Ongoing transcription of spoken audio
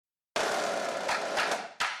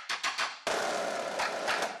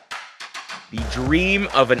The dream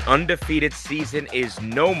of an undefeated season is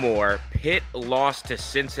no more. Pitt lost to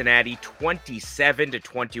Cincinnati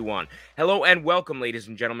 27-21. Hello and welcome, ladies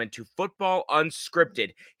and gentlemen, to Football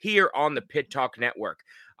Unscripted here on the Pitt Talk Network.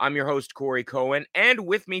 I'm your host, Corey Cohen, and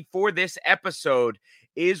with me for this episode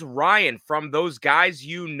is Ryan from Those Guys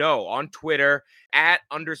You Know on Twitter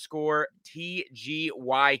 @_TGYK.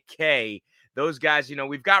 Those guys, you know,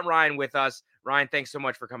 we've got Ryan with us. Ryan, thanks so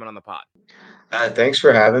much for coming on the pod. Thanks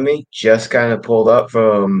for having me. Just kind of pulled up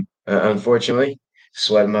from, unfortunately,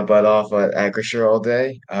 sweating my butt off at Acrisure all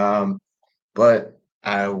day. But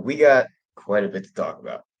we got quite a bit to talk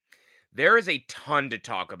about. There is a ton to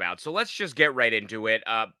talk about, so let's just get right into it.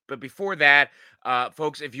 But before that,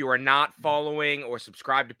 folks, if you are not following or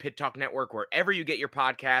subscribed to Pit Talk Network, wherever you get your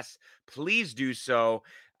podcasts, please do so.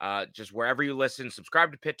 Just wherever you listen,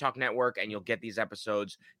 subscribe to Pit Talk Network, and you'll get these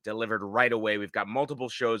episodes delivered right away. We've got multiple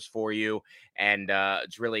shows for you, and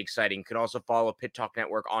it's really exciting. You can also follow Pit Talk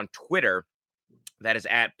Network on Twitter. That is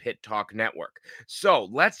at Pitt Talk Network. So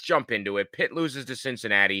let's jump into it. Pitt loses to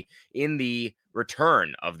Cincinnati in the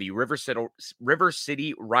return of the River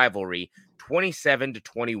City rivalry,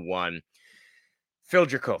 27-21. Phil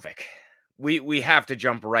Jurkovec. We have to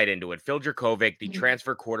jump right into it. Phil Jurkovec, the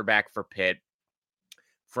transfer quarterback for Pitt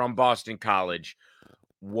from Boston College,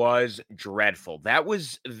 was dreadful. That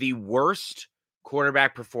was the worst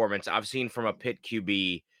quarterback performance I've seen from a Pitt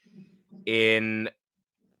QB in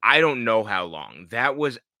I don't know how long. That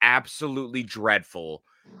was absolutely dreadful.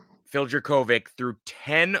 Phil Jurkovec threw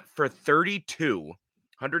 10 for 32,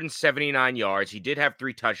 179 yards. He did have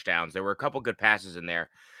 3 touchdowns. There were a couple good passes in there.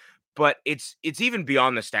 But it's even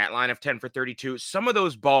beyond the stat line of 10 for 32. Some of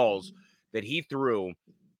those balls that he threw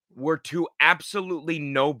were to absolutely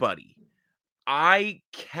nobody. I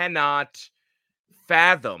cannot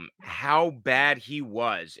fathom how bad he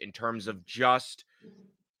was in terms of just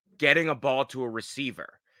getting a ball to a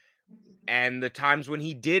receiver. And the times when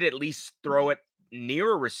he did at least throw it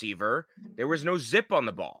near a receiver, there was no zip on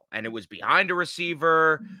the ball, and it was behind a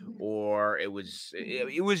receiver, or it was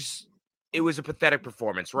a pathetic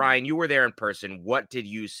performance. Ryan, you were there in person. What did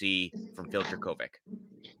you see from Phil Jurkovec?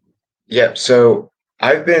 Yeah, so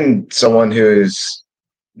I've been someone who is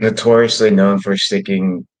notoriously known for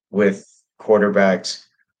sticking with quarterbacks,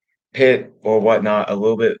 Pitt or whatnot, a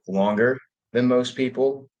little bit longer than most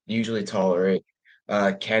people usually tolerate.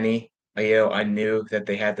 Kenny, I knew that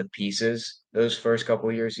they had the pieces those first couple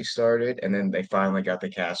of years he started, and then they finally got the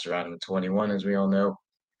cast around him in 21, as we all know.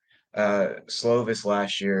 Slovis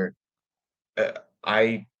last year, uh,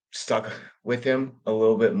 I stuck with him a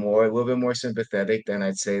little bit more sympathetic than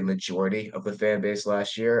I'd say majority of the fan base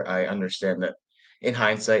last year. I understand that in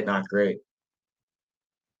hindsight, not great.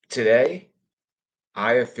 Today,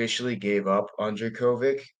 I officially gave up on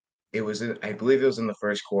Jurkovec. I believe it was in the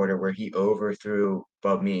first quarter where he overthrew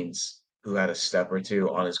Bub Means, who had a step or two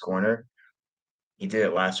on his corner. He did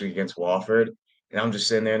it last week against Wofford. And I'm just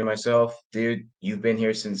sitting there to myself, dude, you've been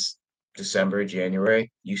here since December,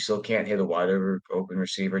 January. You still can't hit a open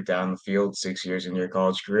receiver down the field 6 years in your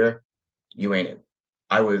college career. You ain't it.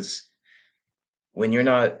 I was when you're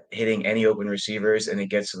not hitting any open receivers and it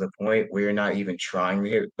gets to the point where you're not even trying to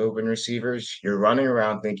hit open receivers, you're running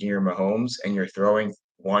around thinking you're Mahomes and you're throwing,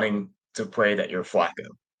 wanting to play that you're Flacco.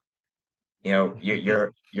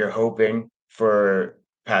 You're hoping for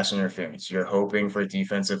pass interference. You're hoping for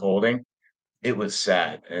defensive holding. It was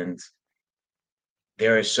sad, and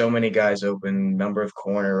there are so many guys open, number of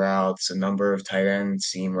corner routes, a number of tight end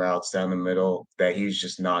seam routes down the middle that he's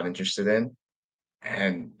just not interested in.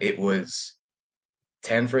 And it was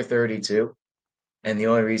 10 for 32. And the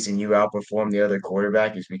only reason you outperformed the other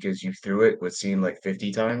quarterback is because you threw it what seemed like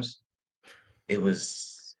 50 times. It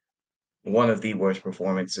was one of the worst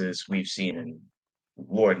performances we've seen in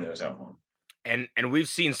Lord knows how long. And we've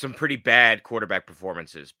seen some pretty bad quarterback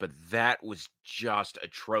performances, but that was just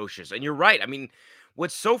atrocious. And you're right. I mean,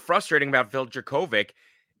 what's so frustrating about Phil Jurkovec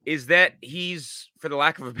is that he's, for the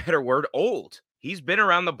lack of a better word, old. He's been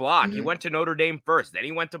around the block. He Mhm. went to Notre Dame first, then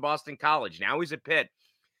he went to Boston College. Now he's at Pitt.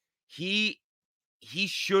 He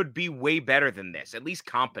should be way better than this, at least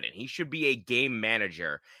competent. He should be a game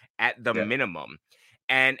manager at the Yeah. minimum.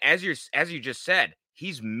 And as you just said,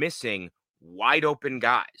 he's missing wide open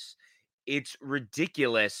guys. It's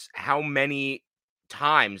ridiculous how many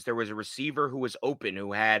times there was a receiver who was open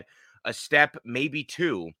who had a step, maybe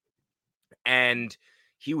two, and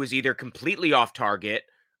he was either completely off target,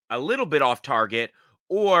 a little bit off target,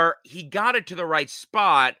 or he got it to the right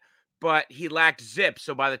spot, but he lacked zip.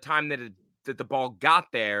 So by the time that the ball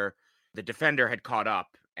got there, the defender had caught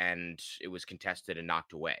up and it was contested and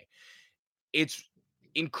knocked away. It's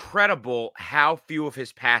incredible how few of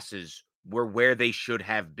his passes were where they should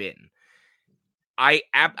have been. I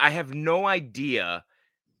have no idea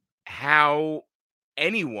how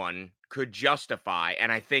anyone could justify,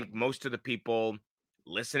 and I think most of the people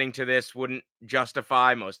listening to this wouldn't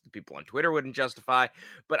justify, most of the people on Twitter wouldn't justify,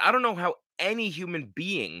 but I don't know how any human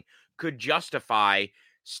being could justify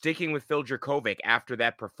sticking with Phil Jurkovec after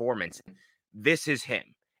that performance. This is him,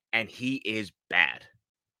 and he is bad.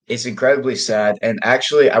 It's incredibly sad. And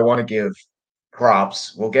actually, I want to give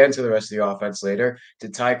props. We'll get into the rest of the offense later to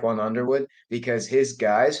Taekwon Underwood because his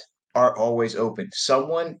guys are always open.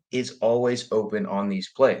 Someone is always open on these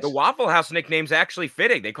The plays. Waffle House nickname's actually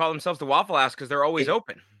fitting. They call themselves the Waffle House because they're always It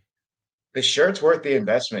open. the shirt's worth the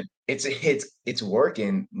investment. It's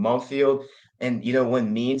working. Mumfield and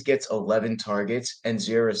when Means gets 11 targets and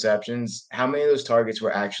 0 receptions, how many of those targets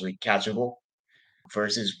were actually catchable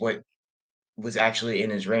versus what was actually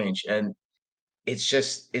in his range? And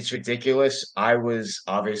it's ridiculous. I was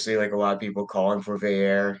obviously like a lot of people calling for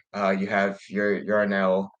Veer. You have your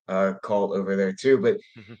Yarnell cult over there too. But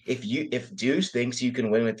if Deuce thinks you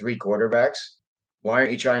can win with 3 quarterbacks, why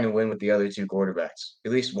aren't you trying to win with the other 2 quarterbacks?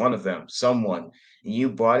 At least one of them, someone. You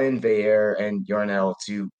brought in Veer and Yarnell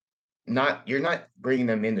to not you're not bringing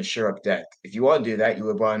them in to shore up depth. If you want to do that, you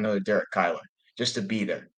would brought another Derek Kyler just to be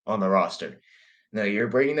there on the roster. No, you're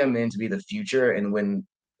bringing them in to be the future and win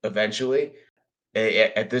eventually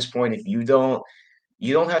at this point, if you don't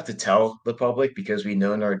have to tell the public because we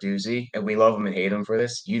know Narduzzi and we love him and hate him for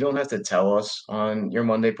this. You don't have to tell us on your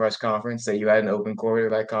Monday press conference that you had an open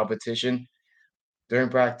quarterback competition during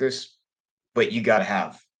practice, but you got to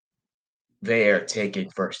have they are taking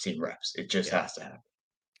first team reps. It just Yeah. has to happen.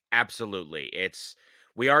 Absolutely.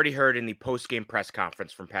 We already heard in the post-game press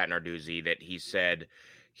conference from Pat Narduzzi that he said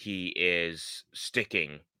he is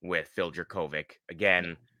sticking with Phil Jurkovec.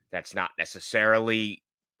 Again, that's not necessarily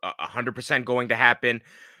 100% going to happen,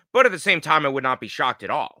 but at the same time, I would not be shocked at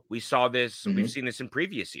all. We've Mhm. seen this in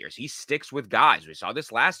previous years. He sticks with guys. We saw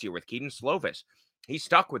this last year with Keaton Slovis. He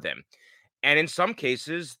stuck with him. And in some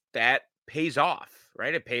cases, that pays off,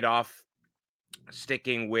 right? It paid off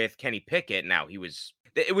sticking with Kenny Pickett. Now it was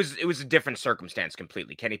a different circumstance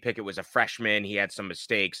completely. Kenny Pickett was a freshman. He had some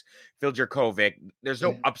mistakes. Phil Jurkovec, there's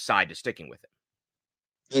no And, upside to sticking with him.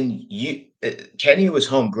 Kenny was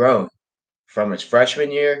homegrown from his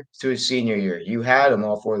freshman year to his senior year. You had him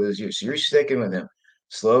all 4 of those years. So you're sticking with him.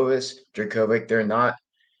 Slovis, Jurkovec, they're not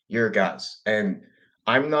your guys. And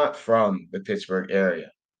I'm not from the Pittsburgh area.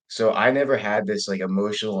 So I never had this like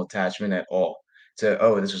emotional attachment at all to,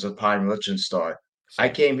 oh, this was a Pine Richland star. I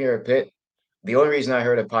Same. came here at Pitt. The only reason I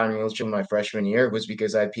heard of Pine Richland my freshman year was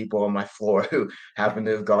because I had people on my floor who happened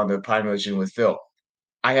to have gone to Pine Richland with Phil.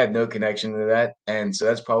 I had no connection to that, and so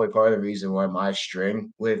that's probably part of the reason why my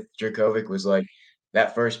string with Jurkovec was like,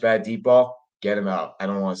 "That first bad deep ball, get him out. I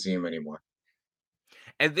don't wanna see him anymore."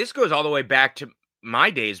 And this goes all the way back to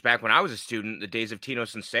my days back when I was a student, the days of Tino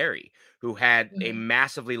Sinceri, who had a Mhm,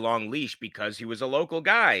 massively long leash because he was a local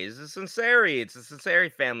guy. It's a Sinceri. It's a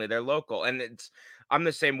Sinceri family. They're local. And I'm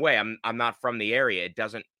the same way. I'm not from the area. It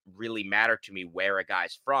doesn't really matter to me where a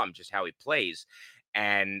guy's from, just how he plays.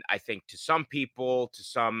 And I think to some people,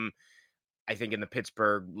 I think in the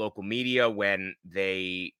Pittsburgh local media when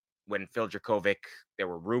Phil Jurkovec, there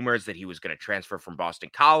were rumors that he was going to transfer from Boston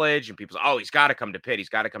College, and people said, "Oh, he's got to come to Pitt. He's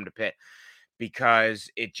got to come to Pitt," because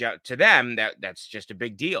to them that's just a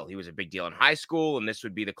big deal. He was a big deal in high school, and this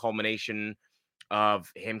would be the culmination of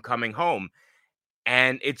him coming home.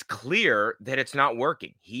 And it's clear that it's not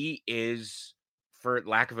working. He is, for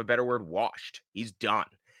lack of a better word, washed. He's done.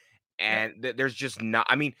 yeah. And there's just not,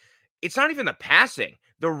 I mean, it's not even the passing,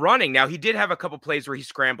 the running. Now, he did have a couple plays where he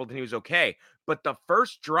scrambled and he was okay. But the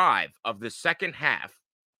first drive of the second half,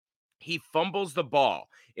 he fumbles the ball.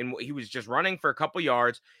 He was just running for a couple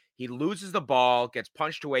yards. He loses the ball, gets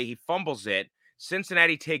punched away. He fumbles it.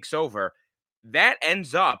 Cincinnati takes over. That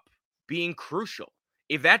ends up being crucial.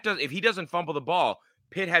 If he doesn't fumble the ball,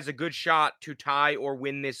 Pitt has a good shot to tie or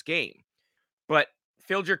win this game. But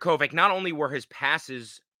Phil Jurkovec, not only were his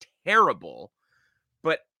passes terrible,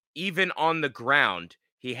 but even on the ground,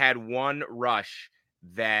 he had one rush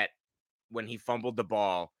that when he fumbled the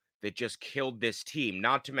ball that just killed this team,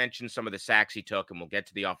 not to mention some of the sacks he took, and we'll get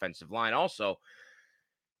to the offensive line also.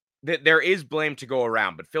 That there is blame to go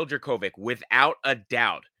around, but Phil Jurkovec, without a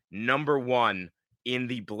doubt, number one in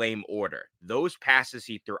the blame order. Those passes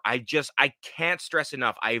he threw, I can't stress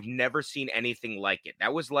enough. I've never seen anything like it.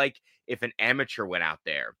 That was like if an amateur went out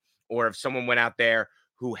there, or if someone went out there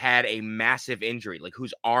who had a massive injury, like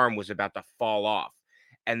whose arm was about to fall off,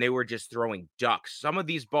 and they were just throwing ducks. Some of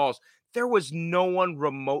these balls, There was no one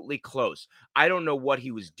remotely close. I don't know what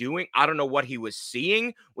he was doing. I don't know what he was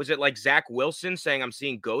seeing. Was it like Zach Wilson saying, I'm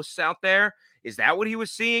seeing ghosts out there? Is that what he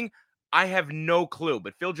was seeing? I have no clue.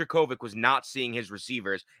 But Phil Jurkovec was not seeing his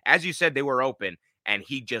receivers. As you said, they were open, and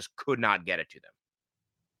he just could not get it to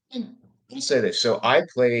them. I'll say this. So I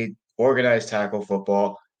played organized tackle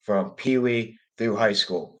football from Pee Wee through high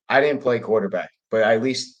school. I didn't play quarterback, but I at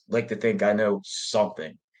least like to think I know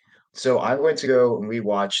something. So I went to go and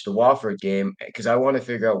rewatch the Wofford game because I want to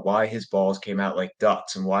figure out why his balls came out like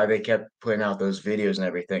ducks and why they kept putting out those videos and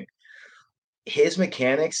everything. His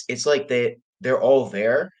mechanics, it's like they're all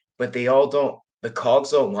there, but they all don't the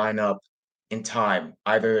cogs don't line up in time.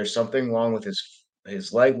 Either there's something wrong with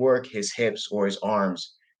his leg work, his hips, or his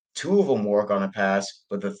arms. Two of them work on a pass,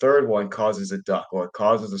 but the third one causes a duck or it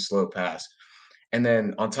causes a slow pass. And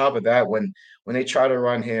then on top of that, when they try to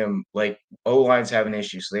run him, like O-line's having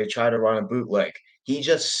issues, so they try to run a bootleg. He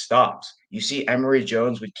just stops. You see, Emory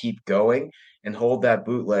Jones would keep going and hold that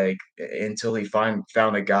bootleg until he found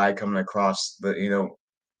a guy coming across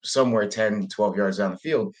somewhere 10, 12 yards down the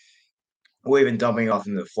field, or even dumping off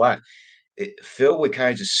into the flat. Phil would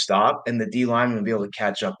kind of just stop, and the D lineman would be able to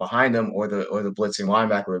catch up behind him, or the blitzing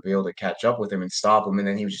linebacker would be able to catch up with him and stop him, and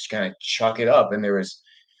then he would just kind of chuck it up. And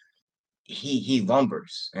he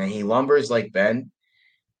lumbers, and he lumbers like Ben,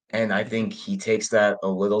 and I think he takes that a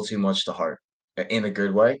little too much to heart in a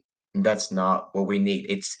good way. And that's not what we need.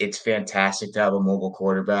 It's fantastic to have a mobile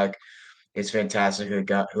quarterback. It's fantastic who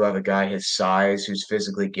have a guy his size, who's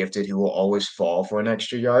physically gifted, who will always fall for an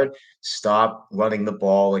extra yard. Stop running the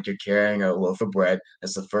ball like you're carrying a loaf of bread.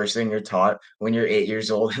 That's the first thing you're taught when you're 8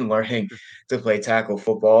 years old and learning to play tackle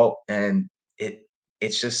football. And it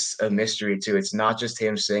it's just a mystery too. It's not just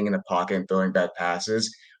him sitting in the pocket and throwing bad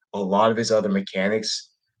passes. A lot of his other mechanics,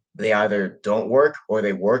 they either don't work or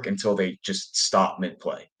they work until they just stop mid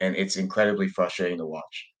play. And it's incredibly frustrating to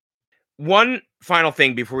watch. One final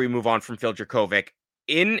thing before we move on from Phil Jurkovec.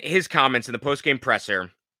 In his comments in the postgame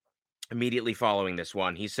presser, immediately following this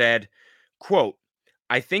one, he said, quote,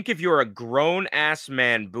 I think if you're a grown ass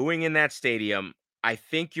man booing in that stadium, I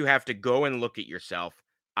think you have to go and look at yourself.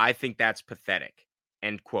 I think that's pathetic.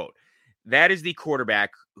 End quote. That is the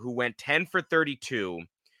quarterback who went 10 for 32,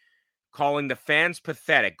 calling the fans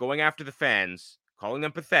pathetic, going after the fans, calling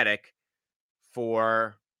them pathetic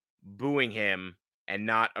for booing him and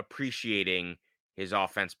not appreciating his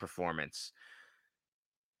offense performance.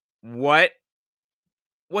 What's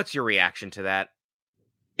your reaction to that?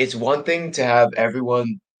 It's one thing to have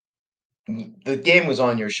everyone the game was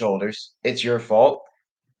on your shoulders. It's your fault.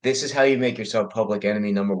 This is how you make yourself public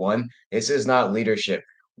enemy number one. This is not leadership.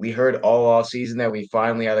 We heard all off season that we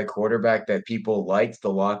finally had a quarterback that people liked, the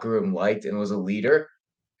locker room liked, and was a leader.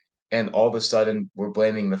 And all of a sudden, we're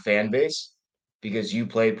blaming the fan base because you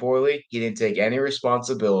played poorly. He didn't take any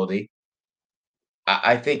responsibility.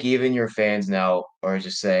 I think even your fans now are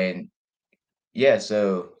just saying, yeah,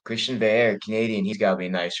 so Christian Bear, Canadian, he's got to be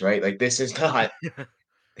nice, right? Like, this is not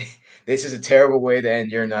this is a terrible way to end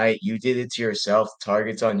your night. You did it to yourself.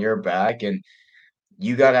 Target's on your back, and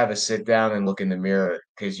you got to have a sit down and look in the mirror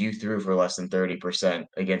because you threw for less than 30%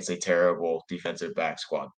 against a terrible defensive back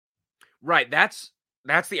squad. Right, that's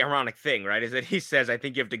the ironic thing, right? Is that he says, "I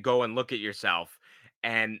think you have to go and look at yourself,"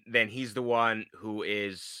 and then he's the one who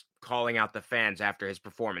is calling out the fans after his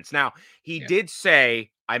performance. Now, he Yeah. did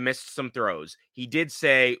say, "I missed some throws." He did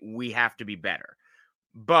say, "We have to be better,"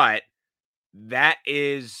 but that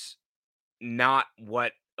is not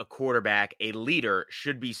what a quarterback, a leader,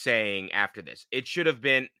 should be saying after this. It should have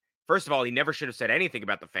been, first of all, he never should have said anything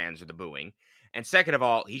about the fans or the booing. And second of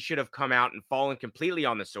all, he should have come out and fallen completely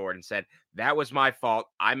on the sword and said, that was my fault.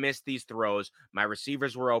 I missed these throws. My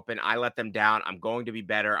receivers were open. I let them down. I'm going to be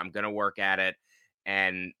better. I'm going to work at it.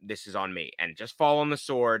 And this is on me. And just fall on the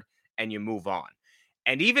sword and you move on.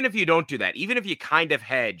 And even if you don't do that, even if you kind of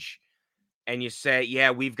hedge and you say, "Yeah,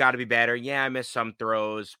 we've got to be better. Yeah, I missed some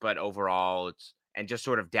throws, but overall it's," and just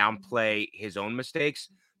sort of downplay his own mistakes.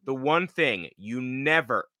 The one thing you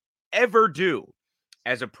never ever do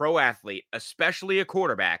as a pro athlete, especially a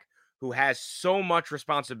quarterback who has so much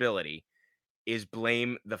responsibility, is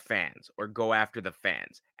blame the fans or go after the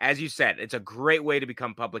fans. As you said, it's a great way to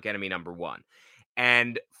become public enemy number 1.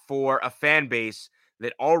 And for a fan base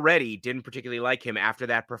that already didn't particularly like him after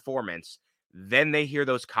that performance, then they hear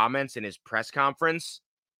those comments in his press conference.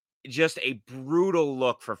 Just a brutal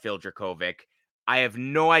look for Phil Dracovic. I have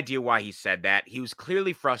no idea why he said that. He was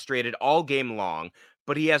clearly frustrated all game long,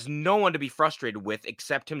 but he has no one to be frustrated with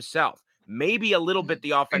except himself. Maybe a little bit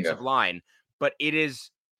the offensive Bingo. line, but it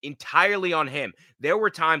is entirely on him. There were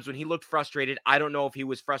times when he looked frustrated. I don't know if he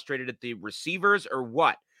was frustrated at the receivers or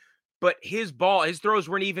what, but his throws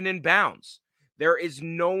weren't even in bounds. There is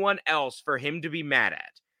no one else for him to be mad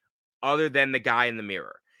at other than the guy in the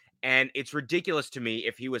mirror. And it's ridiculous to me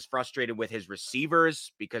if he was frustrated with his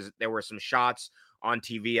receivers, because there were some shots on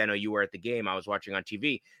TV. I know you were at the game. I was watching on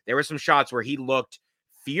TV. There were some shots where he looked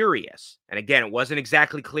furious. And again, it wasn't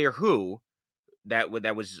exactly clear who that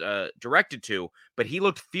was directed to, but he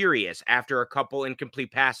looked furious after a couple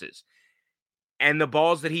incomplete passes. And the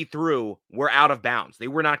balls that he threw were out of bounds. They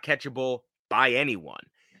were not catchable by anyone.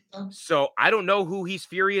 So I don't know who he's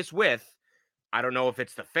furious with. I don't know if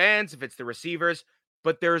it's the fans, if it's the receivers,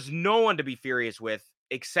 but there's no one to be furious with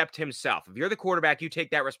except himself. If you're the quarterback, you take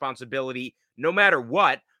that responsibility no matter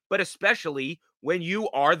what, but especially when you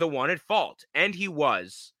are the one at fault. And he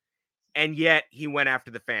was. And yet he went after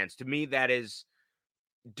the fans. To me, that is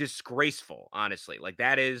disgraceful, honestly. Like,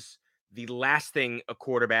 that is the last thing a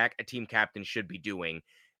quarterback, a team captain should be doing.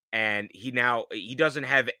 And he doesn't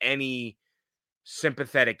have any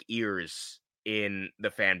sympathetic ears in the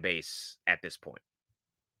fan base at this point.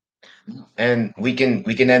 And we can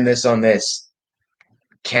end this on this.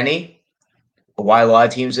 Kenny, why a lot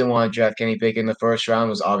of teams didn't want to draft Kenny Pickett in the first round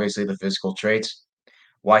was obviously the physical traits.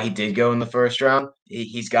 Why he did go in the first round,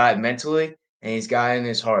 he's got it mentally and he's got it in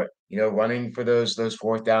his heart. Running for those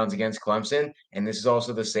fourth downs against Clemson, and this is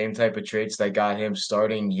also the same type of traits that got him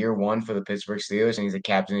starting year one for the Pittsburgh Steelers, and he's a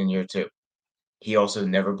captain in year two. He also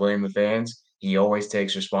never blamed the fans. He always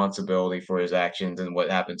takes responsibility for his actions and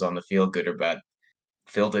what happens on the field, good or bad.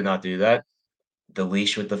 Phil did not do that. The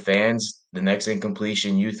leash with the fans, the next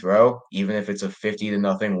incompletion you throw, even if it's a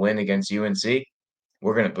 50-0 win against UNC,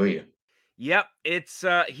 we're gonna boo you. Yep, it's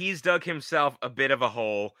he's dug himself a bit of a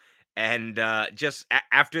hole, and just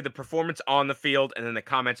after the performance on the field and then the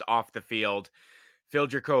comments off the field, Phil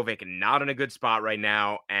Jurkovec not in a good spot right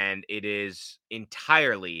now, and it is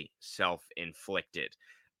entirely self-inflicted.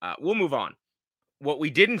 We'll move on. What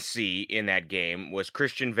we didn't see in that game was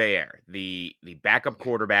Christian Veer, the backup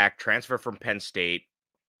quarterback, transfer from Penn State.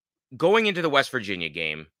 Going into the West Virginia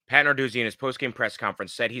game, Pat Narduzzi in his post-game press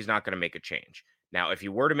conference said he's not going to make a change. Now, if he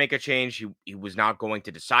were to make a change, he was not going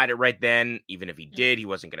to decide it right then. Even if he did, he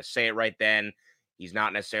wasn't going to say it right then. He's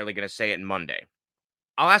not necessarily going to say it Monday.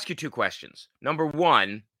 I'll ask you two questions. Number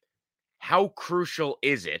one, how crucial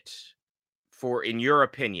is it for, in your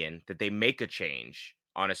opinion, that they make a change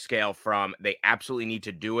on a scale from they absolutely need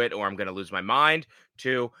to do it or I'm going to lose my mind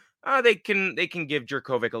to they can give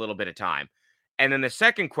Jurkovec a little bit of time? And then the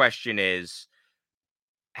second question is,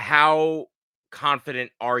 how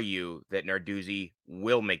confident are you that Narduzzi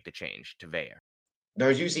will make the change to Veer?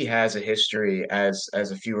 Narduzzi has a history, as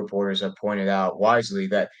a few reporters have pointed out wisely,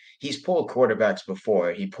 that he's pulled quarterbacks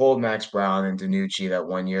before. He pulled Max Brown and DiNucci that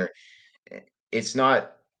one year. It's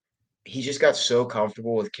not he just got so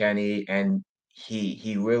comfortable with Kenny and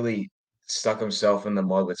he really stuck himself in the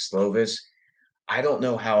mud with Slovis. I don't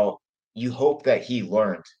know how you hope that he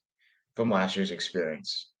learned from last year's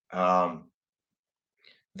experience.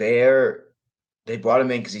 They're they brought him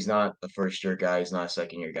in because he's not a first year guy, he's not a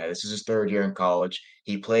second year guy. This is his third year in college.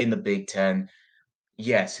 He played in the Big Ten.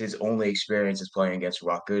 Yes, his only experience is playing against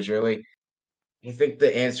Rutgers, really. I think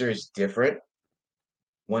the answer is different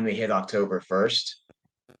when we hit October 1st.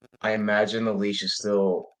 I imagine the leash is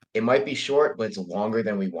still it might be short, but it's longer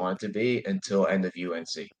than we want it to be until end of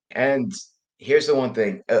UNC. And here's the one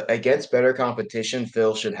thing, against better competition,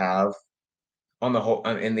 Phil should have on the whole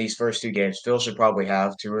in these first two games, Phil should probably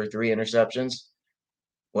have two or three interceptions.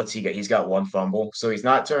 What's he got? He's got one fumble, so he's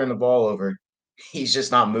not turning the ball over. He's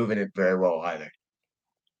just not moving it very well either.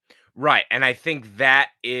 Right. And I think that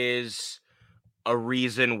is a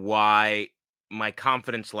reason why my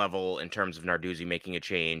confidence level in terms of Narduzzi making a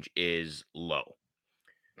change is low.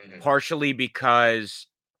 Mhm. Partially because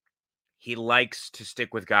he likes to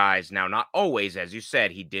stick with guys. Now, not always, as you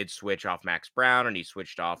said, he did switch off Max Brown and he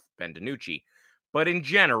switched off Ben DiNucci. But in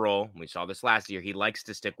general, we saw this last year, he likes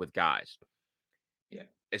to stick with guys. Yeah.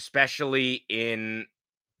 Especially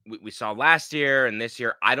we saw last year and this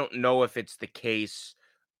year. I don't know if it's the case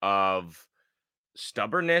of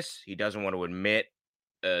stubbornness. He doesn't want to admit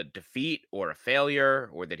a defeat or a failure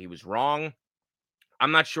or that he was wrong.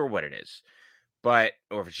 I'm not sure what it is, but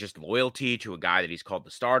or if it's just loyalty to a guy that he's called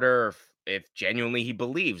the starter, or if genuinely he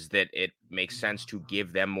believes that it makes sense to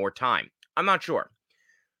give them more time. I'm not sure.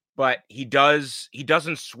 But he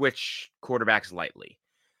doesn't switch quarterbacks lightly.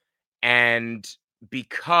 And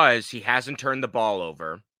because he hasn't turned the ball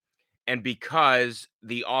over, and because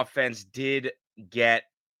the offense did get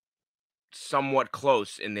somewhat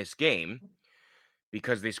close in this game,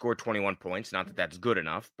 because they scored 21 points, not that that's good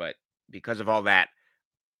enough, but because of all that,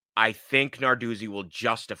 I think Narduzzi will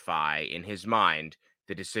justify in his mind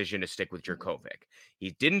the decision to stick with Jurkovec. He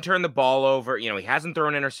didn't turn the ball over. He hasn't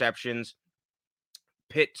thrown interceptions.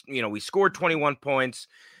 Pitt, we scored 21 points.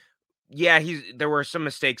 Yeah, there were some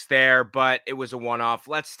mistakes there, but it was a one-off.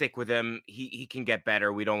 Let's stick with him. He can get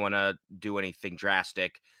better. We don't want to do anything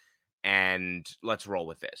drastic, and let's roll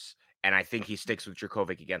with this. And I think he sticks with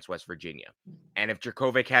Jurkovec against West Virginia. And if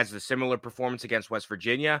Jurkovec has the similar performance against West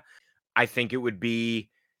Virginia, I think it would be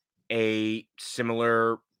a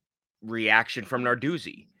similar reaction from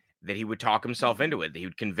Narduzzi, that he would talk himself into it, that he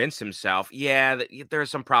would convince himself, yeah, that there are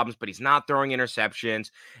some problems, but he's not throwing interceptions,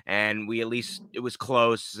 and we at least it was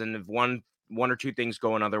close, and if one or two things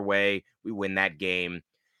go another way, we win that game,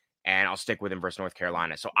 and I'll stick with him versus North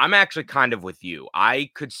Carolina. So I'm actually kind of with you. I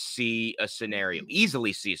could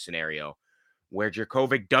easily see a scenario where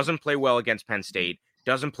Jurkovec doesn't play well against Penn State,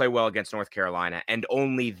 doesn't play well against North Carolina, and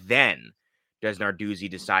only then does Narduzzi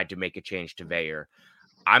decide to make a change to Veyer.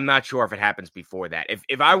 I'm not sure if it happens before that. If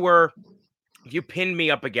you pinned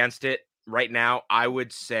me up against it right now, I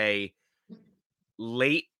would say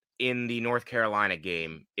late in the North Carolina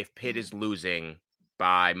game, if Pitt is losing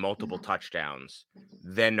by multiple touchdowns,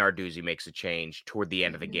 then Narduzzi makes a change toward the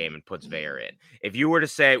end of the game and puts Veyer in. If you were to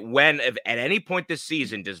say at any point this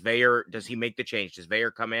season does he make the change? Does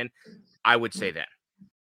Veyer come in? I would say then.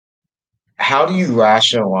 How do you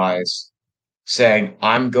rationalize saying,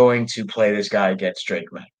 I'm going to play this guy against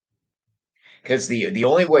Drake May? Because the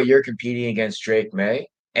only way you're competing against Drake May,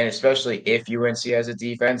 and especially if UNC has a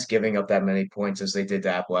defense, giving up that many points as they did to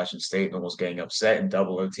Appalachian State and almost getting upset in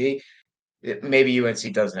double OT, maybe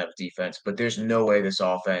UNC doesn't have a defense, but there's no way this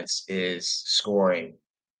offense is scoring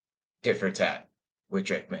tit for tat with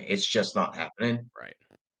Drake May. It's just not happening. Right.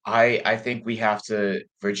 I think we have to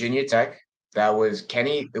Virginia Tech. That was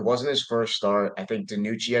Kenny. It wasn't his first start. I think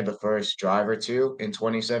Danucci had the first drive or two in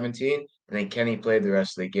 2017, and then Kenny played the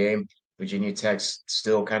rest of the game. Virginia Tech's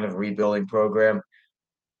still kind of rebuilding program.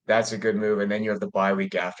 That's a good move. And then you have the bye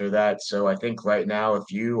week after that. So I think right now, if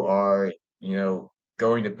you are,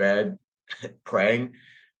 going to bed praying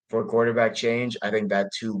for a quarterback change, I think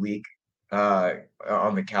that 2 week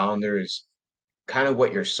on the calendar is kind of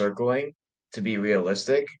what you're circling to be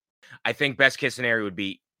realistic. I think best case scenario would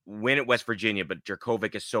be win at West Virginia, but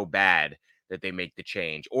Jurkovec is so bad that they make the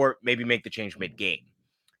change, or maybe make the change mid-game,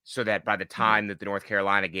 so that by the time that the North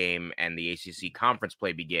Carolina game and the ACC conference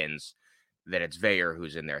play begins, that it's Veyer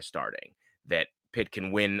who's in there starting. That Pitt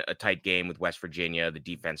can win a tight game with West Virginia, the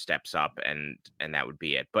defense steps up, and that would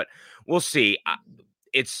be it. But we'll see.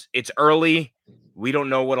 It's early. We don't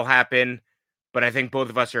know what'll happen, but I think both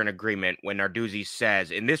of us are in agreement when Narduzzi says,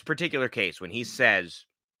 in this particular case, when he says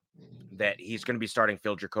that he's going to be starting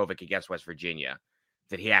Phil Jurkovec against West Virginia,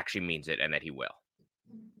 that he actually means it and that he will.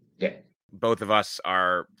 Yeah. Both of us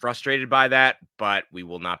are frustrated by that, but we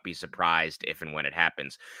will not be surprised if and when it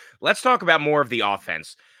happens. Let's talk about more of the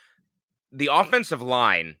offense. The offensive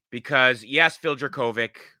line, because yes, Phil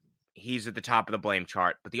Jurkovec, he's at the top of the blame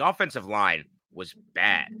chart, but the offensive line was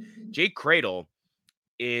bad. Jake Cradle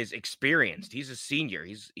is experienced. He's a senior.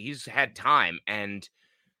 He's had time, and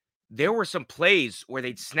there were some plays where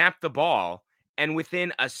they'd snap the ball, and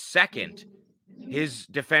within a second, his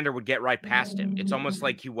defender would get right past him. It's almost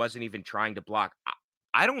like he wasn't even trying to block.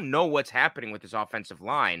 I don't know what's happening with this offensive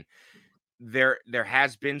line. There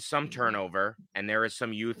has been some turnover, and there is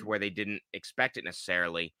some youth where they didn't expect it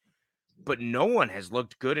necessarily, but no one has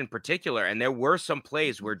looked good in particular. And there were some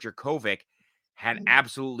plays where Jurkovec had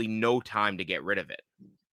absolutely no time to get rid of it.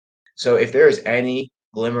 So if there is any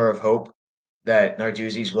glimmer of hope that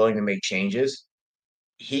Narduzzi is willing to make changes,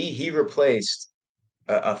 he replaced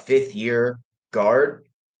a fifth year guard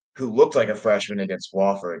who looked like a freshman against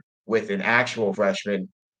Wofford with an actual freshman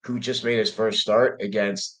who just made his first start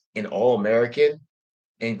against an All-American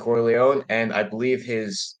in Corleone, and I believe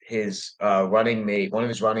his running mate, one of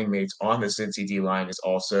his running mates on the Cincy D line, is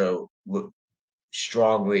also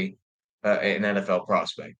strongly an NFL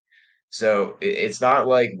prospect. So it's not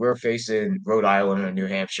like we're facing Rhode Island or New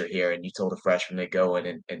Hampshire here, and you told a freshman to go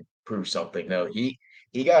in and prove something. No, he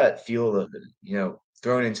got fuel of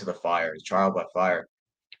thrown into the fire, trial by fire.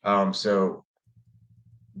 So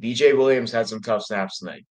BJ Williams had some tough snaps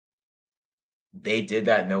tonight. They did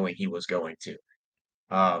that knowing he was going to.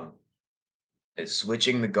 Um,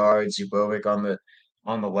 Switching the guards, Jurkovec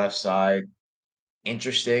on the left side,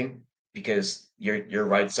 interesting because your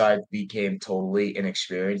right side became totally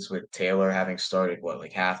inexperienced with Taylor having started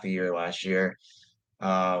like half the year last year,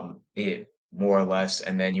 more or less,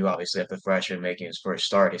 and then you obviously have the freshman making his first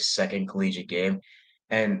start, his second collegiate game,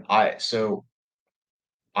 and I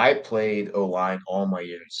played O-line all my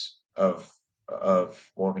years of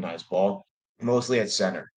organized ball, mostly at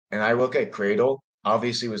center, and I look at Cradle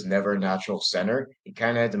obviously was never a natural center. He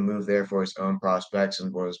kind of had to move there for his own prospects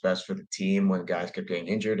and what was best for the team when guys kept getting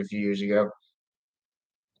injured a few years ago.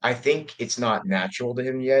 I think it's not natural to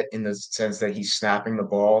him yet in the sense that he's snapping the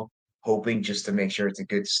ball, hoping just to make sure it's a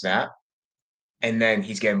good snap, and then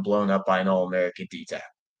he's getting blown up by an All-American D-tap.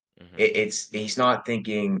 Mhm. It's he's not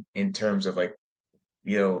thinking in terms of like,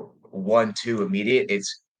 1, 2 immediate.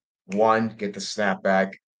 It's one, get the snap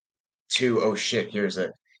back. Two, oh shit, here's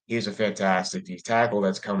a fantastic D tackle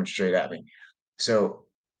that's coming straight at me. So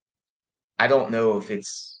I don't know if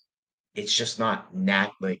it's just not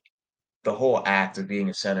like the whole act of being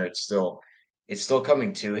a center, it's still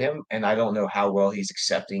coming to him, and I don't know how well he's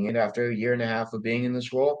accepting it after a year and a half of being in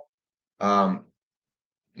this role. Um,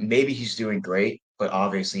 maybe he's doing great, but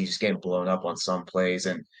obviously he's just getting blown up on some plays.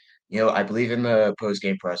 And I believe in the post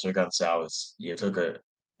game presser, Gonzalez, took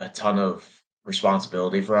a ton of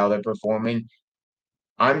responsibility for how they're performing.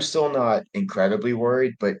 I'm still not incredibly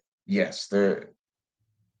worried, but yes, they're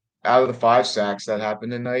out of the 5 sacks that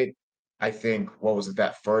happened tonight. I think what was it,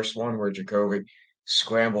 that first one where Jurkovec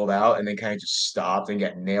scrambled out and then kind of just stopped and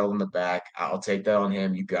got nailed in the back. I'll take that on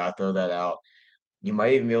him. You got to throw that out. You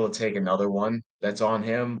might even be able to take another one that's on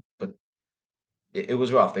him, but it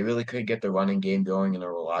was rough. They really couldn't get the running game going in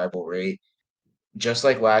a reliable rate. Just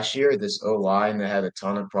like last year, this O line that had a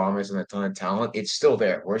ton of promise and a ton of talent, it's still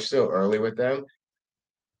there. We're still early with them,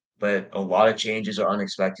 but a lot of changes are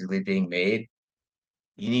unexpectedly being made.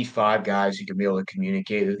 You need 5 guys who can be able to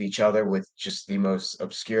communicate with each other with just the most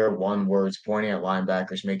obscure one words pointing at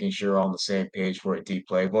linebackers, making sure we're on the same page for a deep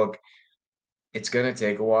playbook. It's going to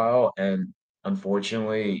take a while, and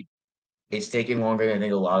unfortunately, it's taking longer than I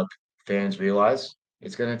think a lot of fans realize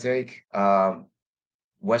it's going to take.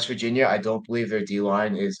 West Virginia, I don't believe their D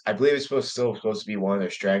line is. I believe it's still supposed to be one of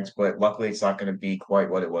their strengths, but luckily, it's not going to be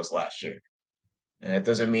quite what it was last year. And it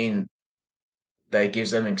doesn't mean that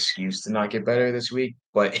gives them an excuse to not get better this week,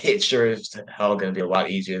 but it sure is hell going to be a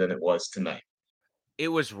lot easier than it was tonight. It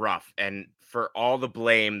was rough, and for all the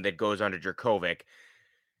blame that goes under Jurkovec,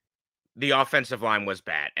 the offensive line was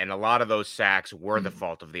bad, and a lot of those sacks were the Mm.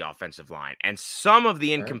 fault of the offensive line, and some of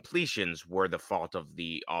the All right. incompletions were the fault of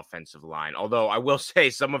the offensive line. Although I will say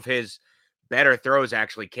some of his better throws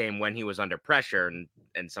actually came when he was under pressure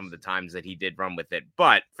and some of the times that he did run with it.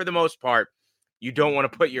 But for the most part, you don't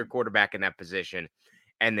want to put your quarterback in that position,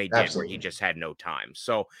 and they did where he Absolutely. just had no time.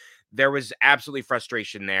 So there was absolutely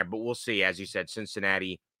frustration there, but we'll see. As you said,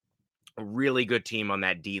 Cincinnati, a really good team on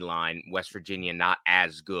that D line. West Virginia, not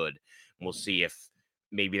as good. We'll see if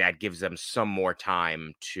maybe that gives them some more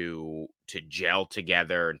time to gel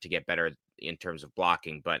together and to get better in terms of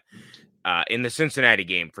blocking. But in the Cincinnati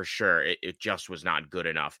game, for sure, it just was not good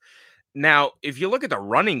enough. Now, if you look at the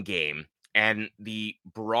running game and the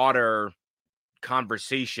broader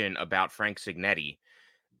conversation about Frank Signetti,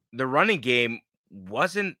 the running game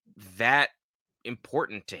wasn't that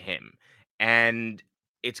important to him. And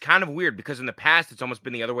it's kind of weird because in the past, it's almost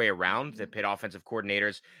been the other way around. The Pitt offensive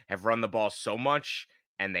coordinators have run the ball so much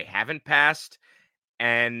and they haven't passed.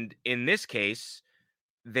 And in this case,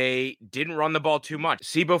 they didn't run the ball too much.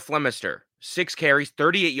 Sibo Flemister, 6 carries,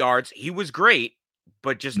 38 yards. He was great,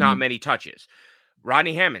 but just not Mhm. many touches.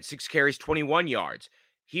 Rodney Hammond, 6 carries, 21 yards.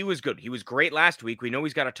 He was good. He was great last week. We know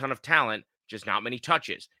he's got a ton of talent, just not many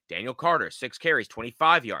touches. Daniel Carter, 6 carries,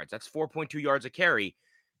 25 yards. That's 4.2 yards a carry.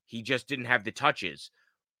 He just didn't have the touches.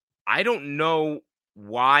 I don't know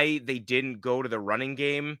why they didn't go to the running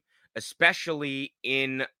game, especially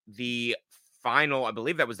in the final, I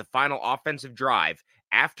believe that was the final offensive drive.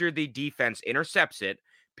 After the defense intercepts it,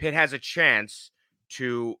 Pitt has a chance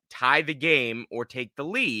to tie the game or take the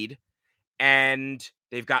lead, and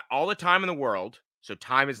they've got all the time in the world. So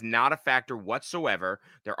time is not a factor whatsoever.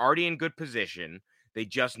 They're already in good position. They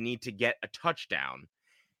just need to get a touchdown.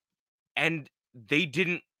 And they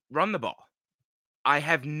didn't run the ball. I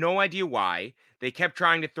have no idea why. They kept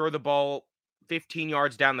trying to throw the ball 15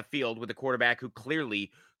 yards down the field with a quarterback who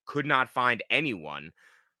clearly could not find anyone.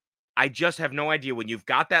 I just have no idea when you've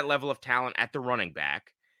got that level of talent at the running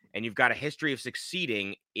back and you've got a history of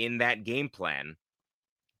succeeding in that game plan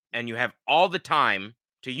and you have all the time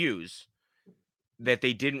to use that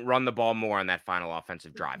they didn't run the ball more on that final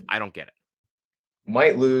offensive drive. I don't get it.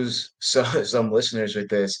 Might lose some listeners with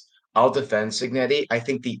this. I'll defend Signetti. I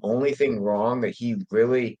think the only thing wrong that he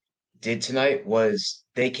really did tonight was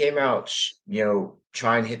they came out,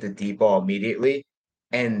 try and hit the deep ball immediately.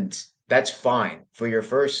 And that's fine for your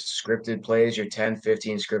first scripted plays, your 10,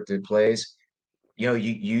 15 scripted plays. You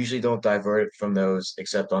usually don't divert it from those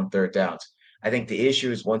except on third downs. I think the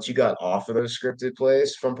issue is once you got off of those scripted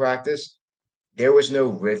plays from practice, there was no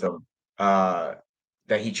rhythm uh,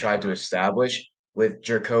 that he tried to establish. with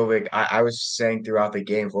Jurkovec. I was saying throughout the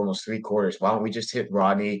game for almost 3 quarters, why don't we just hit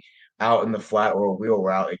Rodney out in the flat or wheel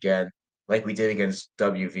route again, like we did against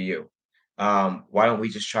WVU? Why don't we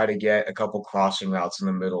just try to get a couple crossing routes in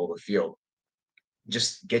the middle of the field?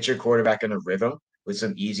 Just get your quarterback in a rhythm with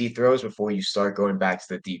some easy throws before you start going back to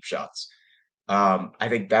the deep shots. I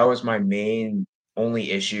think that was my main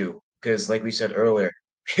only issue because, like we said earlier,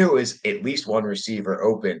 there was at least one receiver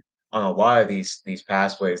open on a lot of these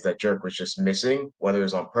pass plays that Jerk was just missing, whether it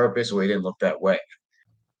was on purpose or he didn't look that way.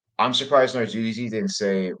 I'm surprised Narduzzi didn't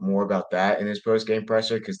say more about that in his post game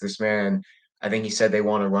presser because this man, I think he said they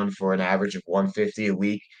want to run for an average of 150 a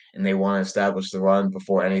week and they want to establish the run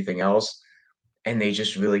before anything else. And they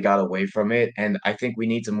just really got away from it. And I think we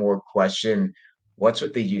need to more question what's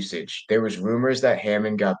with the usage. There was rumors that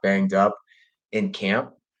Hammond got banged up in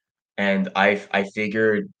camp, and I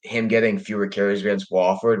figured him getting fewer carries against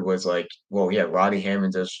Wofford was like, well, yeah, Roddy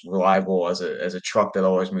Hammond's as reliable as a truck that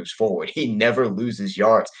always moves forward. He never loses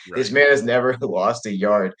yards. This Right. man has never lost a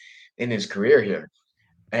yard in his career here.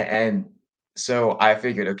 And so I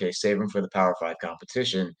figured, okay, save him for the Power Five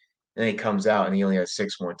competition. And he comes out and he only has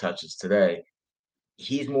 6 more touches today.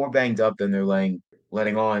 He's more banged up than they're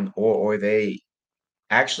letting on, or they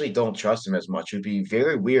actually don't trust him as much. It would be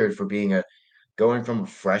very weird for being a going from a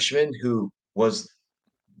freshman who was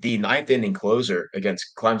the ninth inning closer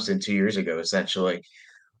against Clemson 2 years ago, essentially,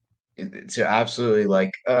 to absolutely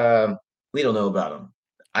like, we don't know about him.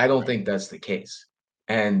 I don't Right. think that's the case.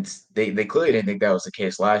 And they clearly didn't think that was the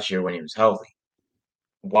case last year when he was healthy.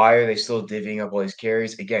 Why are they still divvying up all these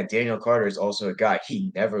carries? Again, Daniel Carter is also a guy,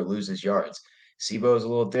 he never loses yards. Sibo is a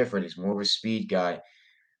little different. He's more of a speed guy.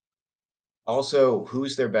 Also,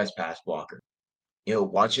 who's their best pass blocker?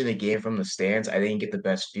 Watching the game from the stands, I didn't get the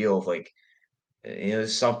best feel of like,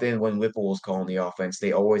 something when Whipple was calling the offense.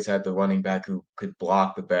 They always had the running back who could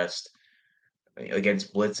block the best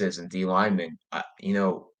against blitzes and D linemen.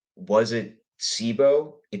 Was it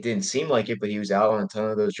Sibo? It didn't seem like it, but he was out on a ton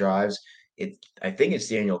of those drives. I think it's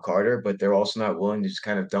Daniel Carter, but they're also not willing to just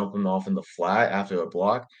kind of dump him off in the flat after a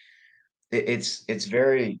block. It's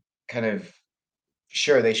very kind of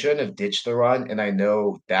sure they shouldn't have ditched the run, and I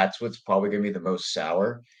know that's what's probably gonna be the most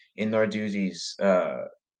sour in Narduzzi's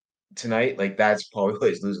tonight. Like that's probably what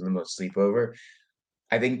he's losing the most sleep over.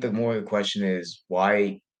 I think the more the question is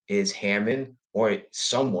why is Hammond or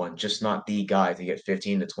someone just not the guy to get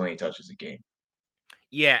 15 to 20 touches a game?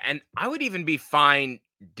 Yeah, and I would even be fine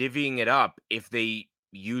divvying it up if they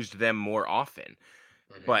used them more often,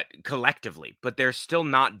 Mhm. but collectively, but they're still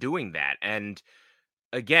not doing that. And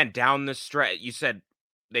again, down the stretch, you said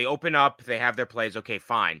they open up, they have their plays, okay,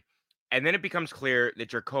 fine. And then it becomes clear that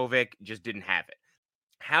Jurkovec just didn't have it.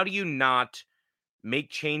 How do you not make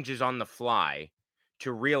changes on the fly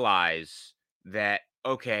to realize that,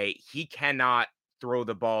 okay, he cannot throw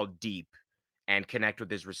the ball deep and connect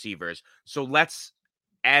with his receivers? So let's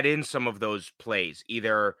add in some of those plays,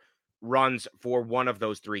 either runs for one of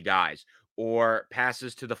those three guys or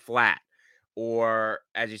passes to the flat or,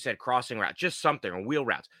 as you said, crossing route, just something, or wheel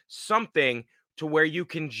routes, something to where you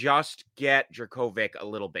can just get Dracovic a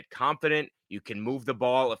little bit confident. You can move the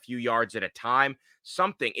ball a few yards at a time.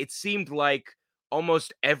 Something. It seemed like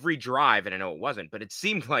almost every drive, and I know it wasn't, but it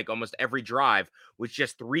seemed like almost every drive was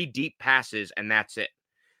just three deep passes, and that's it.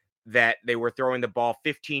 That they were throwing the ball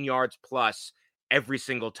 15 yards plus every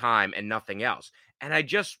single time and nothing else. And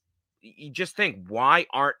you just think, why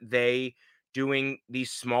aren't they doing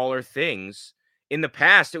these smaller things? In the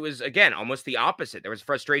past, it was again almost the opposite. There was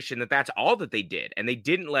frustration that that's all that they did, and they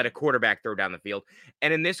didn't let a quarterback throw down the field.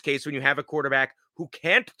 And in this case, when you have a quarterback who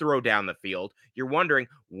can't throw down the field, you're wondering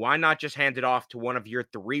why not just hand it off to one of your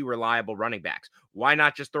three reliable running backs? Why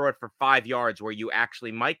not just throw it for 5 yards where you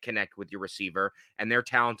actually might connect with your receiver and they're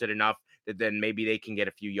talented enough that then maybe they can get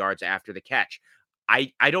a few yards after the catch?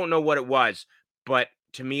 I don't know what it was, but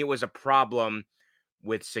to me, it was a problem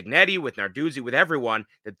with Signetti, with Narduzzi, with everyone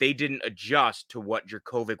that they didn't adjust to what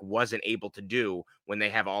Jurkovic wasn't able to do when they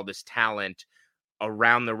have all this talent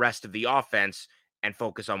around the rest of the offense and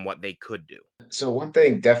focus on what they could do. So one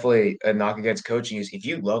thing definitely a knock against coaching is if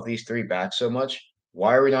you love these three backs so much,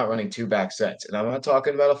 why are we not running two back sets? And I'm not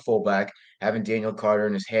talking about a fullback having Daniel Carter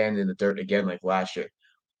in his hand in the dirt again like last year.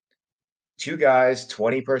 Two guys,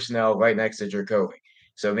 20 personnel right next to Jurkovic.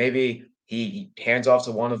 So maybe he hands off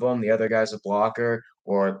to one of them, the other guy's a blocker,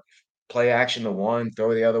 or play action to one,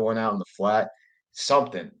 throw the other one out in the flat,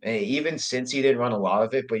 something. And even since he didn't run a lot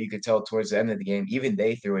of it, but you could tell towards the end of the game, even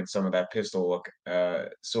they threw in some of that pistol look.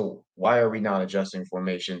 So why are we not adjusting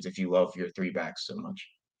formations if you love your three backs so much?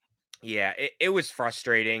 Yeah, it was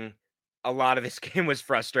frustrating. A lot of this game was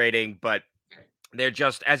frustrating, but They're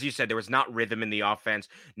just, as you said, there was not rhythm in the offense.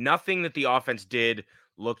 Nothing that the offense did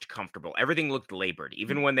looked comfortable. Everything looked labored.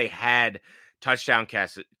 Even when they had touchdown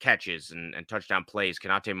catches and touchdown plays,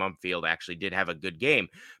 Kanate Mumfield actually did have a good game,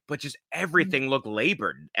 but just everything looked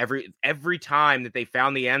labored. Every time that they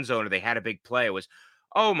found the end zone or they had a big play, it was,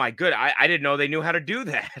 oh my good, I didn't know they knew how to do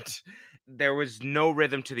that. There was no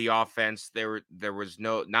rhythm to the offense. There was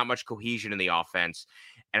not much cohesion in the offense.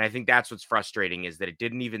 And I think that's what's frustrating is that it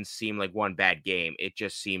didn't even seem like one bad game. It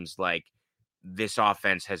just seems like this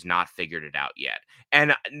offense has not figured it out yet.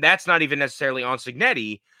 And that's not even necessarily on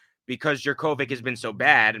Signetti because Jurkovec has been so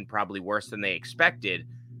bad and probably worse than they expected.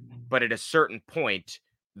 But at a certain point,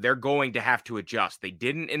 they're going to have to adjust. They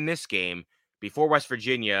didn't in this game before West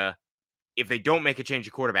Virginia. If they don't make a change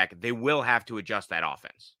of quarterback, they will have to adjust that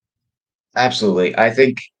offense. Absolutely. I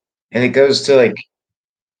think, and it goes to like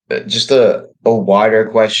just a wider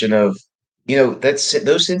question of, that's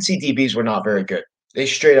those Cincy DBs were not very good. They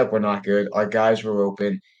straight up were not good. Our guys were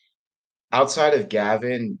open. Outside of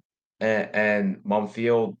Gavin and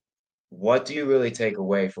Mumfield, what do you really take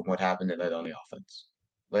away from what happened tonight on the offense?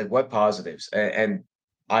 Like what positives? And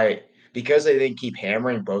I because they didn't keep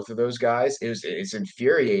hammering both of those guys, it's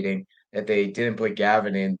infuriating that they didn't put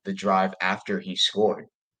Gavin in the drive after he scored.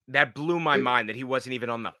 That blew my It, mind that he wasn't even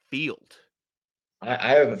on the field. I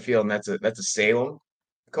have a feeling that's a Salem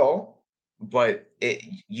call, but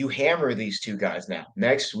you hammer these two guys now.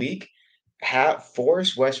 Next week,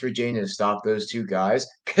 force West Virginia to stop those two guys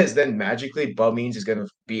because then magically Bub Means is going to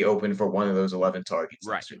be open for one of those 11 targets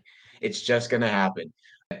Right. next week. It's just going to happen.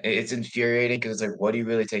 It's infuriating because it's like, what do you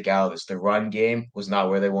really take out of this? The run game was not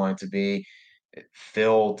where they wanted to be.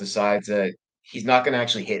 Phil decides that he's not going to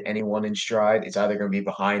actually hit anyone in stride. It's either going to be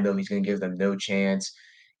behind them, he's going to give them no chance.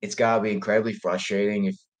 It's got to be incredibly frustrating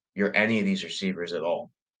if you're any of these receivers at all.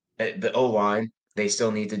 The O line, they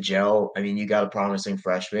still need to gel. I mean, you got a promising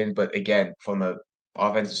freshman, but again, from a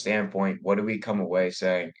offensive standpoint, what do we come away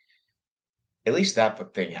saying? At least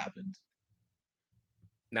that thing happened.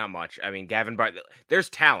 Not much. I mean, Gavin Bart, there's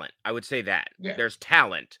talent. I would say that. Yeah. There's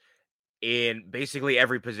talent in basically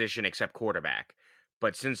every position except quarterback.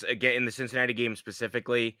 But since, again, in the Cincinnati game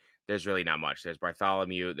specifically, there's really not much. There's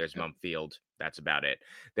Bartholomew, there's Mumfield. That's about it.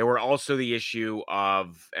 There were also the issue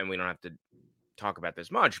of, and we don't have to talk about this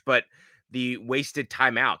much, but the wasted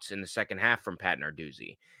timeouts in the second half from Pat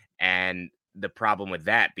Narduzzi. And the problem with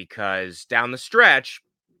that, because down the stretch,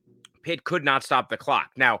 Pitt could not stop the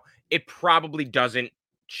clock. Now, it probably doesn't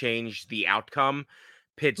change the outcome.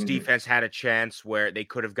 Pitt's Mhm. defense had a chance where they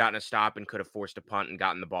could have gotten a stop and could have forced a punt and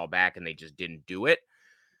gotten the ball back, and they just didn't do it.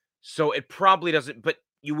 So it probably doesn't, but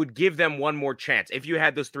you would give them one more chance. If you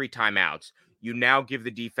had those three timeouts, you now give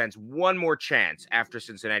the defense one more chance after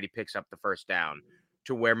Cincinnati picks up the first down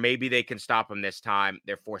to where maybe they can stop them this time.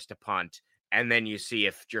 They're forced to punt, and then you see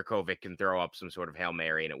if Jurkovec can throw up some sort of Hail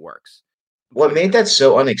Mary and it works. What But made that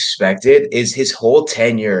so unexpected is his whole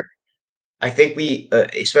tenure. I think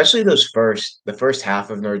especially the first half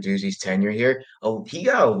of Narduzzi's tenure here, he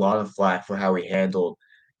got a lot of flack for how he handled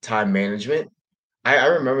time management. I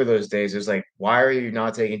remember those days. It was like, why are you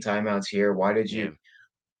not taking timeouts here? Why did you? yeah.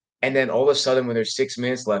 And then all of a sudden, when there's 6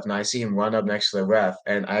 minutes left, and I see him run up next to the ref,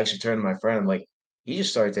 and I actually turned to my friend, I'm like, he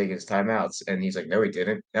just started taking his timeouts, and he's like, no, he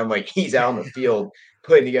didn't. And I'm like, he's out on the field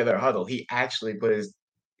putting together a huddle. He actually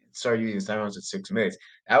started using his timeouts at 6 minutes.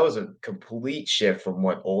 That was a complete shift from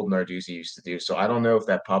what old Narduzzi used to do. So I don't know if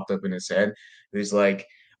that popped up in his head. He was like,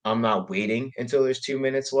 I'm not waiting until there's 2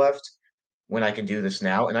 minutes left when I can do this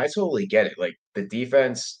now. And I totally get it. Like the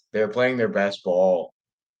defense, they're playing their best ball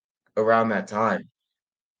around that time,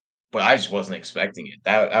 but I just wasn't expecting it.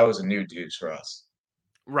 That was a new news for us.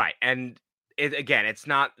 Right. And again, it's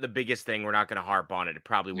not the biggest thing. We're not going to harp on it. It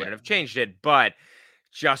probably Yeah. wouldn't have changed it, but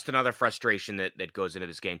just another frustration that goes into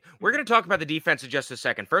this game. We're going to talk about the defense in just a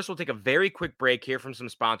second. First, we'll take a very quick break, hear from some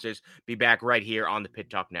sponsors, be back right here on the Pit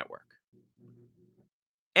Talk Network.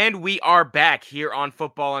 And we are back here on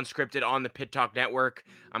Football Unscripted on the Pit Talk Network.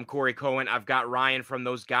 I'm Corey Cohen. I've got Ryan from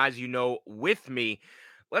Those Guys You Know with me.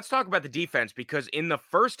 Let's talk about the defense because in the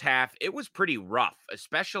first half, it was pretty rough,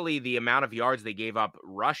 especially the amount of yards they gave up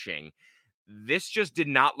rushing. This just did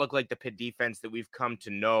not look like the Pitt defense that we've come to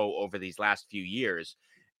know over these last few years.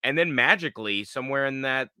 And then magically, somewhere in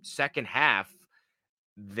that second half,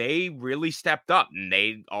 they really stepped up and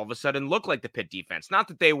they all of a sudden look like the Pitt defense. Not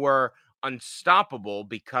that they were unstoppable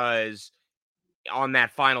because on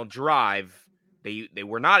that final drive, they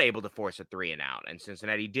were not able to force a 3 and out. And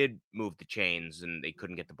Cincinnati did move the chains and they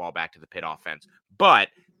couldn't get the ball back to the Pitt offense, but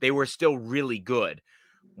they were still really good.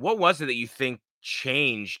 What was it that you think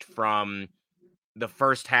changed from the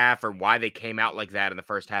first half or why they came out like that in the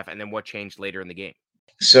first half, and then what changed later in the game?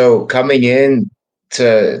 So coming in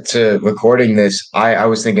to recording this, I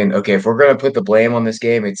was thinking, okay, if we're gonna put the blame on this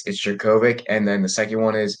game, it's Jurkovec, and then the second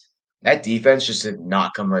one is that defense just did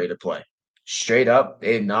not come ready to play. Straight up,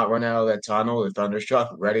 they did not run out of that tunnel, the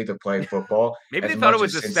thunderstruck, ready to play football Maybe they as thought it much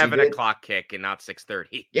was as a Cincy seven did. o'clock kick and not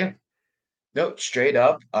 6:30. Yeah, no, straight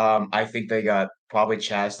up. I think they got probably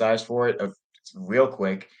chastised for it real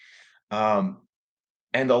quick. Um,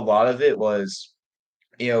 and a lot of it was,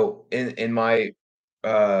 in my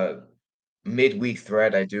uh midweek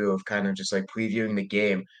thread I do of kind of just like previewing the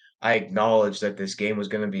game, I acknowledge that this game was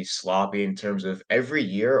going to be sloppy in terms of every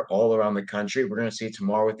year all around the country. We're going to see it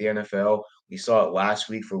tomorrow with the NFL. We saw it last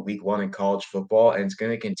week for week one in college football, and it's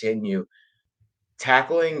going to continue.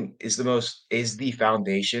 Tackling is the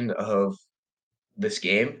foundation of this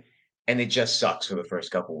game, and it just sucks for the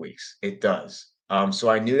first couple weeks. It does. So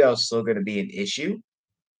I knew that was still going to be an issue,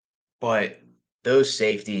 but those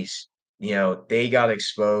safeties, they got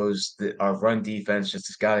exposed. Our run defense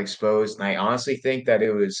just got exposed, and I honestly think that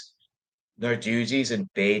it was Narduzzi's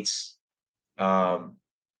and Bates, um,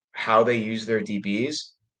 how they use their DBs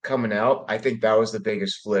coming out. I think that was the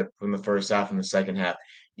biggest flip from the first half and the second half.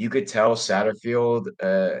 You could tell Satterfield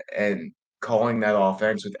and calling that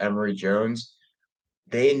offense with Emory Jones,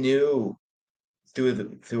 they knew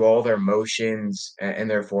through all their motions and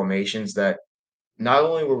their formations that not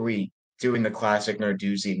only were we doing the classic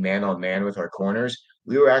Narduzzi man on man with our corners,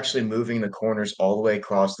 we were actually moving the corners all the way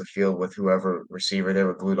across the field with whoever receiver they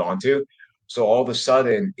were glued onto. So all of a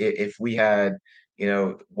sudden, if we had,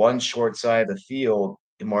 one short side of the field,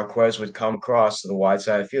 Marquez would come across to the wide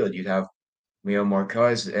side of the field. You'd have,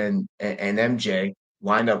 Marquez and MJ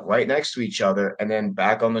lined up right next to each other, and then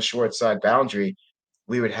back on the short side boundary,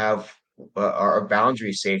 we would have our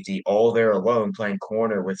boundary safety all there alone playing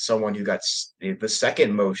corner with someone who got the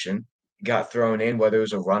second motion got thrown in, whether it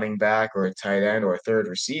was a running back or a tight end or a third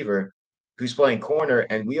receiver who's playing corner.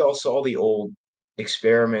 And we all saw the old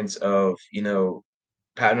experiments of,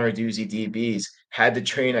 Pat Narduzzi DBs had to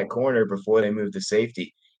train at corner before they moved to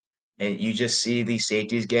safety. And you just see these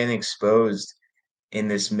safeties getting exposed in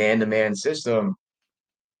this man-to-man system.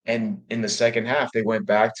 And in the second half, they went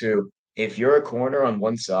back to if you're a corner on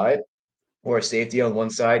one side or a safety on one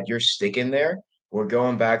side, you're sticking there. We're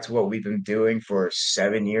going back to what we've been doing for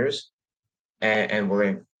 7 years, and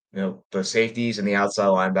we're going, the safeties and the outside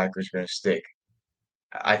linebackers are going to stick.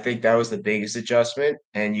 I think that was the biggest adjustment,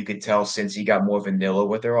 and you could tell since he got more vanilla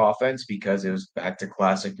with their offense because it was back to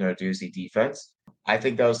classic Narduzzi defense. I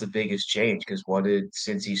think that was the biggest change because what did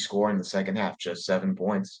Cincy score in the second half? Just 7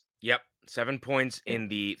 points. Yep, 7 points in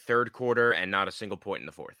the third quarter and not a single point in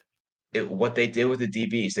the fourth. What they did with the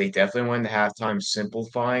DBs, they definitely went to halftime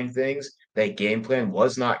simplifying things. That game plan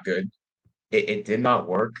was not good. It did not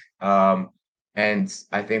work. And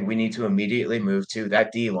I think we need to immediately move to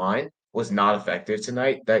that D line was not effective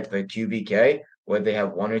tonight. That the QBK, where they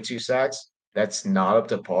have one or two sacks, that's not up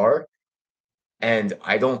to par. And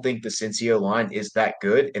I don't think the Cincy line is that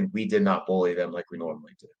good, and we did not bully them like we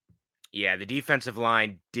normally do. Yeah, the defensive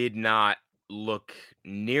line did not look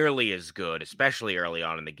nearly as good, especially early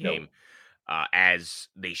on in the No. game, as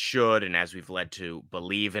they should, and as we've led to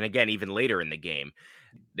believe. And again, even later in the game,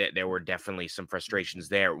 there were definitely some frustrations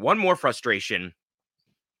there. One more frustration: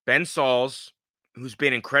 Ben Sauls, who's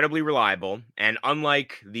been incredibly reliable, and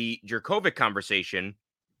unlike the Jurkovec conversation,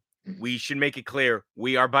 Mhm. we should make it clear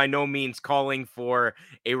we are by no means calling for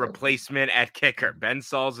a No. replacement at kicker. Ben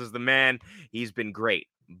Sauls is the man. He's been great,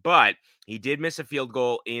 but he did miss a field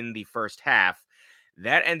goal in the first half.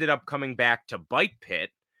 That ended up coming back to bite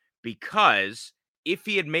Pitt because if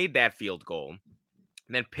he had made that field goal,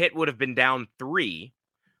 then Pitt would have been down 3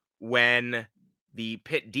 when the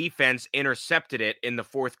Pitt defense intercepted it in the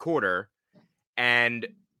fourth quarter, and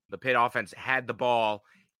the Pitt offense had the ball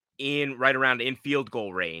in right around in field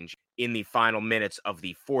goal range in the final minutes of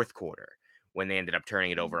the fourth quarter when they ended up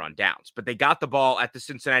turning it over on downs. But they got the ball at the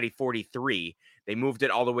Cincinnati 43. They moved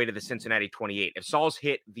it all the way to the Cincinnati 28. If Sauls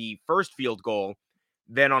hit the first field goal,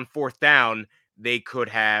 then on fourth down, they could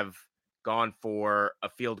have gone for a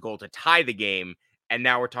field goal to tie the game. And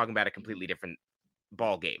now we're talking about a completely different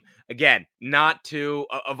ball game. Again, not to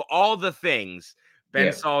of all the things, Ben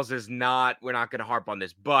Yeah. Sauls is not, we're not going to harp on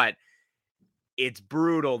this, but it's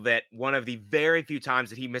brutal that one of the very few times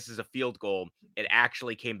that he misses a field goal, it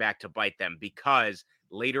actually came back to bite them because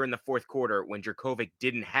later in the fourth quarter, when Jurkovec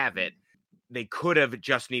didn't have it, they could have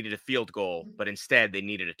just needed a field goal, but instead they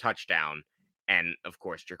needed a touchdown. And of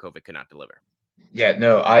course, Jurkovec could not deliver. Yeah,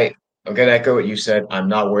 no, I'm gonna echo what you said. I'm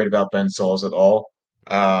not worried about Ben Sauls at all.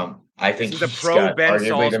 I This think is a he's pro got Ben arguably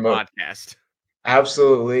Sauls the most. podcast.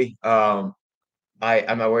 Absolutely. I'm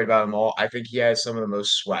not worried about him all. I think he has some of the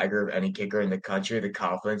most swagger of any kicker in the country. The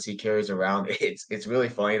confidence he carries around, it's really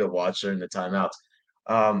funny to watch during the timeouts.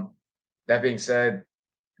 Um, that being said,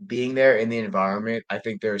 being there in the environment, I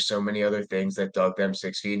think there are so many other things that dug them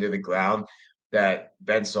 6 feet into the ground that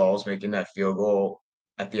Ben Saul's making that field goal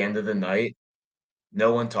at the end of the night.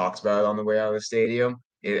 No one talks about it on the way out of the stadium.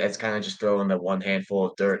 It's kind of just throwing the one handful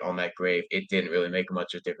of dirt on that grave. It didn't really make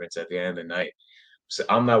much of a difference at the end of the night. So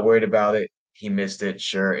I'm not worried about it. He missed it.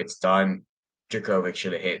 Sure, it's done. Jurkovec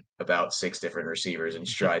should have hit about 6 different receivers and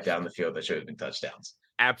stride down the field that should have been touchdowns.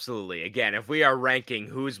 Absolutely. Again, if we are ranking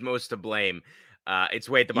who's most to blame, it's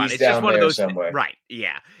way at the bottom. He's It's just down one of there those somewhere. right,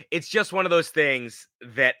 yeah. It's just one of those things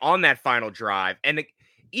that on that final drive, and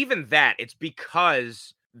even that, it's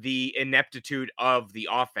because the ineptitude of the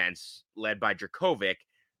offense led by Jurkovec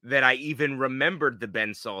that I even remembered the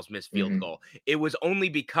Ben Saul's missed field Hmm. goal. It was only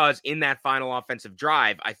because in that final offensive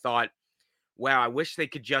drive, I thought, wow, I wish they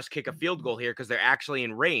could just kick a field goal here because they're actually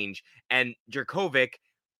in range. And Jurkovec,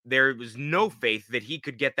 there was no faith that he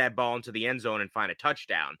could get that ball into the end zone and find a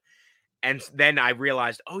touchdown. And then I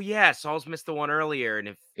realized, oh yeah, Saul's missed the one earlier, and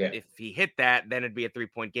if Yeah. he hit that, then it'd be a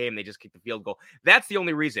 3-point game. They just kicked the field goal. That's the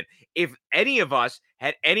only reason. If any of us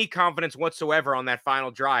had any confidence whatsoever on that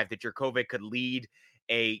final drive that Jurkovec could lead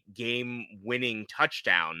a game-winning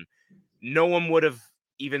touchdown, no one would have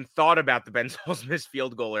even thought about the Ben Saul's missed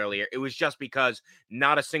field goal earlier. It was just because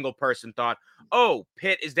not a single person thought, oh,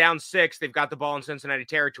 Pitt is down 6. They've got the ball in Cincinnati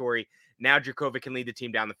territory. Now Jurkovec can lead the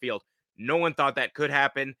team down the field. No one thought that could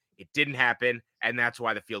happen. It didn't happen. And that's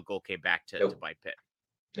why the field goal came back to Nope. bite Pitt.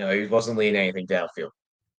 No, he wasn't leading anything downfield.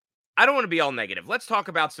 I don't want to be all negative. Let's talk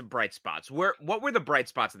about some bright spots. What were the bright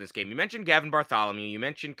spots of this game? You mentioned Gavin Bartholomew. You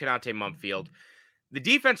mentioned Kanate Mumfield. The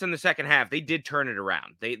defense in the second half, they did turn it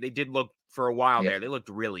around. They did look for a while Yeah. there. They looked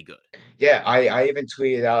really good. Yeah, I even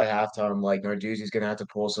tweeted out at halftime, like, Narduzzi's gonna have to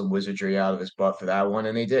pull some wizardry out of his butt for that one,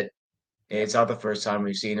 and he did. And it's not the first time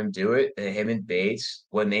we've seen him do it. And him and Bates,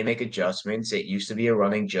 when they make adjustments, it used to be a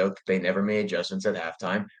running joke that they never made adjustments at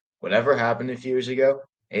halftime. Whatever happened a few years ago,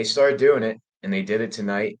 they started doing it, and they did it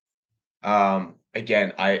tonight.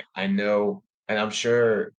 Again, I know, and I'm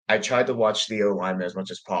sure I tried to watch the O-lineman as much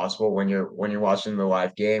as possible when you're watching the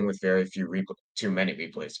live game with very few too many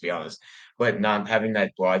replays, to be honest. But not having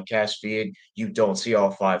that broadcast feed, you don't see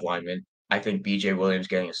all 5 linemen. I think BJ Williams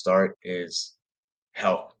getting a start is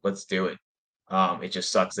hell. Let's do it. It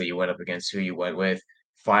just sucks that you went up against who you went with.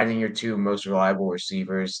 Finding your 2 most reliable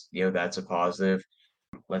receivers, that's a positive.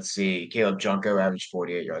 Let's see, Caleb Junko averaged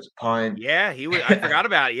 48 yards a punt. Yeah, he was. I forgot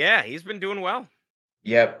about it. Yeah, he's been doing well.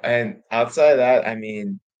 Yep, and outside of that, I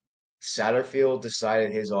mean, Satterfield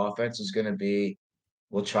decided his offense was gonna be,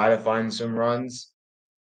 we'll try to find some runs,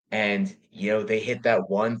 and, they hit that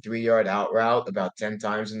one 3-yard out route about 10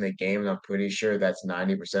 times in the game, and I'm pretty sure that's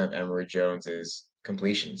 90% of Emory Jones's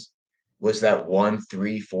completions, was that one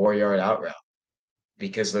 3, 4-yard out route,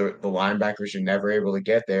 because the linebackers are never able to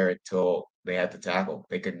get there until they had to tackle.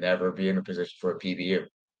 They could never be in a position for a PBU.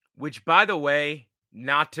 Which, by the way,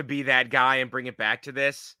 not to be that guy and bring it back to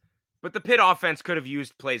this, but the Pitt offense could have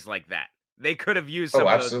used plays like that. They could have used Oh, some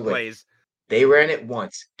of those absolutely. plays. They ran it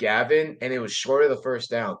once. Gavin, and it was short of the first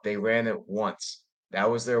down. They ran it once. That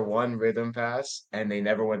was their one rhythm pass, and they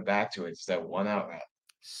never went back to it. It's that one out route.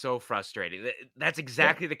 So frustrating. That's Yeah.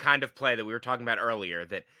 exactly the kind of play that we were talking about earlier.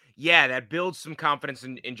 That, yeah, that builds some confidence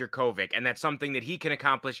in Jurkovec, and that's something that he can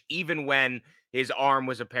accomplish even when his arm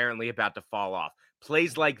was apparently about to fall off.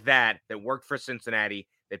 Plays like that worked for Cincinnati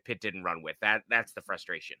that Pitt didn't run with. That's the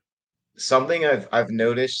frustration. Something I've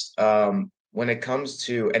noticed when it comes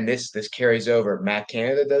to, and this carries over, Matt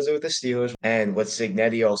Canada does it with the Steelers, and what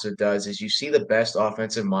Signetti also does is you see the best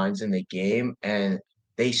offensive minds in the game, and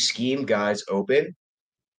they scheme guys open.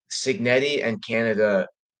 Signetti and Canada,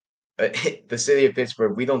 the city of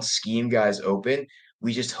Pittsburgh, we don't scheme guys open.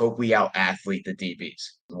 We just hope we out athlete the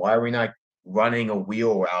DBs. Why are we not running a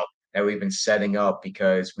wheel route that we've been setting up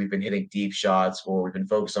because we've been hitting deep shots or we've been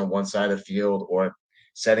focused on one side of the field or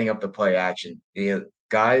setting up the play action?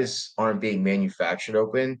 Guys aren't being manufactured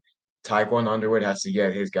open. Tyquan Underwood has to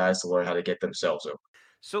get his guys to learn how to get themselves open.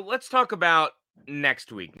 So let's talk about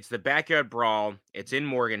next week. It's the Backyard Brawl. It's in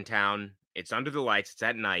Morgantown. It's under the lights. It's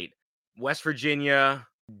at night. West Virginia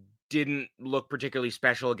didn't look particularly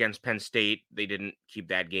special against Penn State. They didn't keep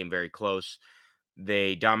that game very close.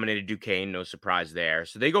 They dominated Duquesne, no surprise there.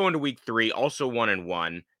 So they go into week 3, also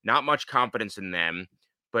 1-1. Not much confidence in them,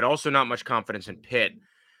 but also not much confidence in Pitt.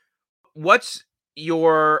 What's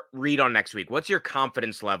your read on next week? What's your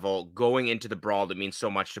confidence level going into the brawl that means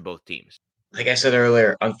so much to both teams? Like I said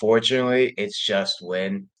earlier, unfortunately, it's just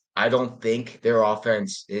win. I don't think their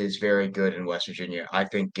offense is very good in West Virginia. I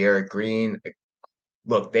think Garrett Green,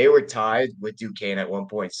 look, they were tied with Duquesne at one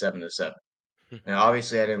point, 7-7. And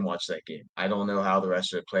obviously, I didn't watch that game. I don't know how the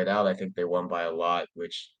rest of it played out. I think they won by a lot,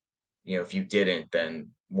 which, if you didn't, then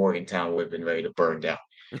Morgantown would have been ready to burn down.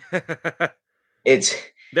 It's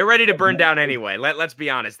They're ready to burn down anyway. Let's be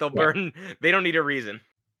honest. They'll yeah, burn. They don't need a reason.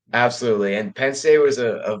 absolutely. And Penn State was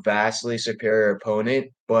a vastly superior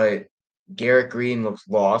opponent, but Garrett Green looks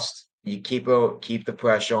lost. You keep the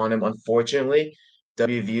pressure on him. Unfortunately,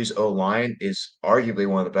 WVU's O line is arguably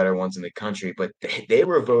one of the better ones in the country, but they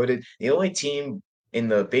were voted the only team in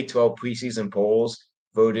the Big 12 preseason polls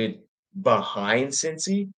voted behind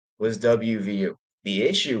Cincy was WVU. The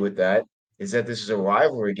issue with that is that this is a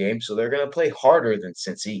rivalry game, so they're going to play harder than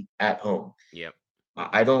Cincy at home. Yep.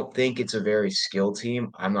 I don't think it's a very skilled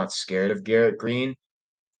team. I'm not scared of Garrett Green.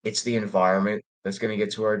 It's the environment that's going to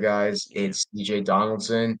get to our guys. Yeah. It's DJ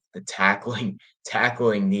Donaldson. The tackling,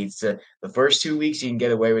 tackling needs to. The first 2 weeks you can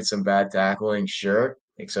get away with some bad tackling, sure,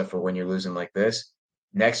 except for when you're losing like this.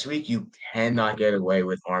 Next week you cannot get away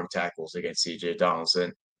with arm tackles against CJ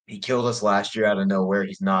Donaldson. He killed us last year out of nowhere.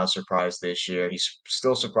 He's not a surprise this year. He's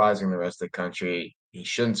still surprising the rest of the country. He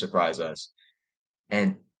shouldn't surprise us.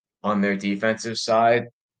 And on their defensive side,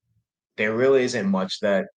 there really isn't much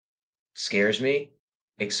that scares me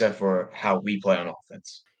except for how we play on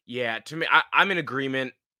offense. Yeah. To me, I'm in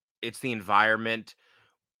agreement. It's the environment.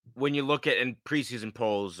 When you look at, and preseason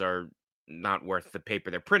polls are not worth the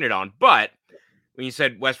paper they're printed on, but when you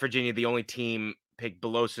said West Virginia, the only team picked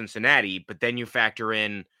below Cincinnati, but then you factor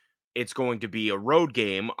in it's going to be a road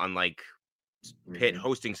game, unlike Pitt Mhm.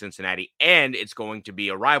 hosting Cincinnati, and it's going to be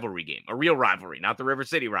a rivalry game, a real rivalry, not the River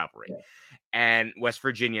City rivalry. Yeah. And West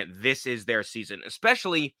Virginia, this is their season,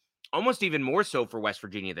 especially almost even more so for West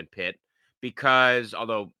Virginia than Pitt, because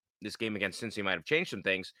although this game against Cincy might have changed some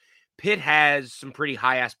things, Pitt has some pretty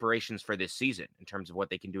high aspirations for this season in terms of what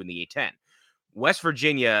they can do in the A10. West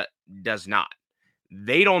Virginia does not.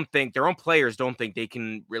 They don't think, their own players don't think they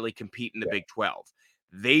can really compete in the Yeah. Big 12.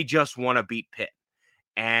 They just want to beat Pitt.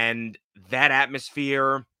 And that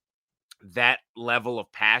atmosphere, that level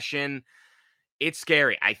of passion, it's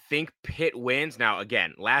scary. I think Pitt wins. Now,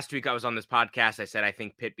 again, last week I was on this podcast. I said I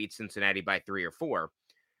think Pitt beats Cincinnati by 3 or 4.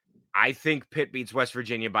 I think Pitt beats West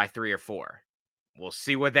Virginia by 3 or 4. We'll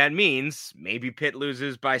see what that means. Maybe Pitt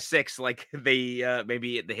loses by 6, like maybe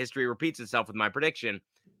the history repeats itself with my prediction.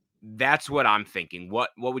 That's what I'm thinking. What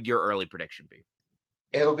would your early prediction be?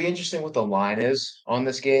 It'll be interesting what the line is on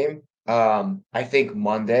this game. I think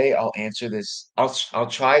Monday I'll answer this. I'll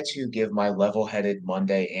try to give my level-headed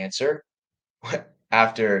Monday answer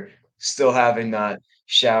after still having not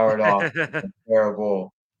showered off a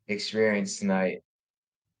terrible experience tonight.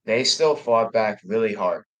 They still fought back really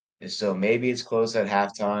hard. And so maybe it's close at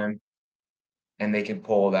halftime and they can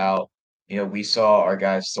pull it out. We saw our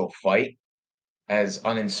guys still fight as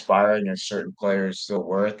uninspiring as certain players still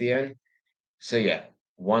were at the end. So yeah,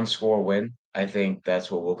 one score win. I think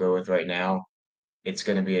that's what we'll go with right now. It's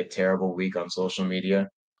going to be a terrible week on social media.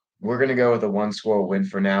 We're going to go with a one score win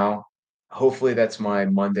for now. Hopefully that's my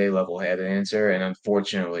Monday level headed answer. And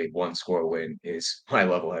unfortunately, one score win is my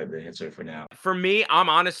level headed answer for now. For me, I'm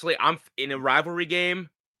in a rivalry game.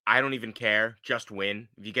 I don't even care. Just win.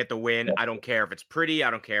 If you get the win, Yeah. I don't care if it's pretty.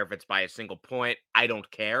 I don't care if it's by a single point. I don't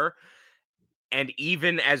care. And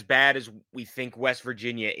even as bad as we think West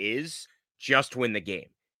Virginia is, just win the game.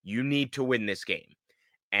 You need to win this game.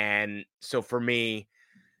 And so for me,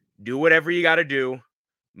 do whatever you got to do.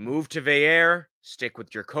 Move to Veer, stick with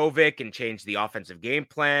Jurkovec and change the offensive game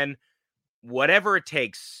plan. Whatever it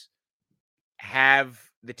takes, have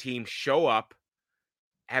the team show up,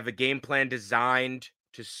 have a game plan designed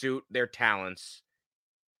to suit their talents,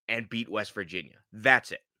 and beat West Virginia.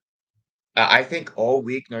 That's it. I think all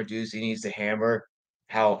week Narduzzi needs to hammer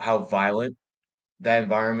how violent that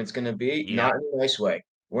environment's gonna be, not Yep. in a nice way.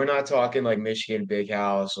 We're not talking like Michigan Big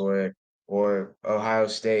House or Ohio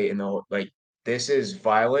State and the whole like this is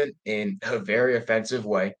violent in a very offensive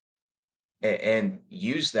way and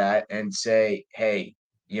use that and say, hey,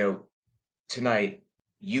 tonight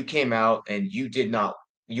you came out and you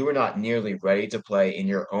were not nearly ready to play in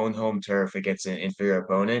your own home turf against an inferior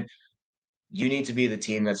opponent. You need to be the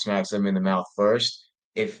team that smacks them in the mouth first.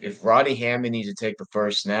 If Roddy Hammond needs to take the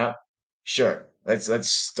first snap, sure. Let's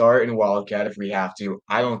start in Wildcat if we have to.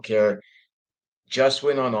 I don't care. Just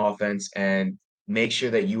win on offense and make sure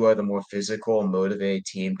that you are the more physical, motivated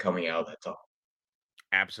team coming out of that top.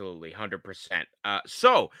 Absolutely, 100%.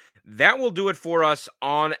 So that will do it for us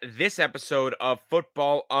on this episode of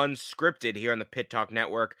Football Unscripted here on the Pit Talk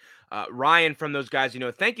Network. Ryan, from those guys,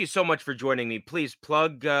 thank you so much for joining me. Please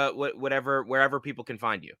plug whatever, wherever people can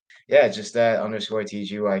find you. Yeah, just that underscore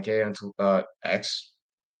TGYK on X.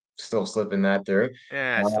 Still slipping that through.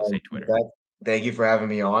 I still say With Twitter. that, thank you for having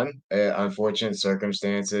me on. Unfortunate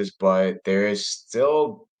circumstances, but there is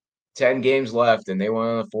still 10 games left, and they went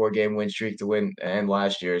on a 4-game win streak to win and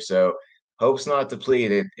last year. So hope's not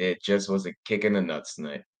depleted. It just was a kick in the nuts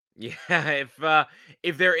tonight. Yeah,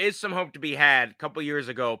 if there is some hope to be had, a couple years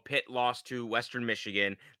ago, Pitt lost to Western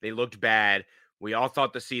Michigan. They looked bad. We all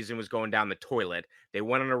thought the season was going down the toilet. They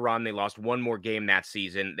went on a run. They lost one more game that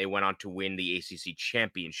season. They went on to win the ACC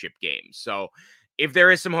championship game. So, if there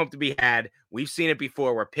is some hope to be had, we've seen it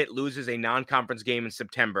before where Pitt loses a non-conference game in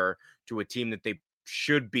September to a team that they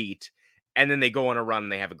should beat, and then they go on a run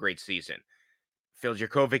and they have a great season. Phil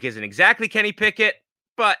Jurkovec isn't exactly Kenny Pickett,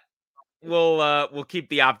 but we'll keep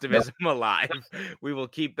the No, optimism alive. We will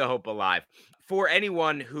keep the hope alive. For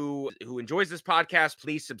anyone who enjoys this podcast,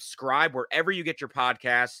 please subscribe wherever you get your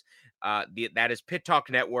podcasts. That is Pit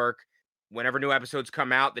Talk Network. Whenever new episodes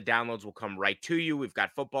come out, the downloads will come right to you. We've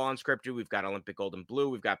got Football Unscripted, we've got Olympic Gold and Blue,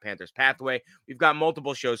 we've got Panthers Pathway, we've got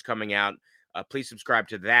multiple shows coming out. Please subscribe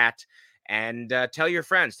to that. And tell your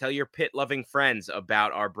friends, tell your Pit loving friends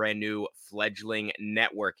about our brand new fledgling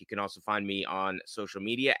network. You can also find me on social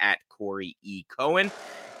media at Corey E. Cohen.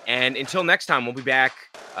 And until next time, we'll be back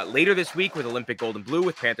later this week with Olympic Gold and Blue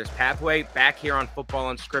with Panthers Pathway. Back here on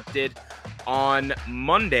Football Unscripted on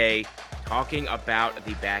Monday, talking about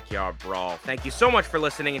the Backyard Brawl. Thank you so much for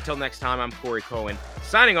listening. Until next time, I'm Corey Cohen,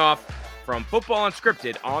 signing off from Football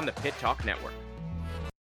Unscripted on the Pit Talk Network.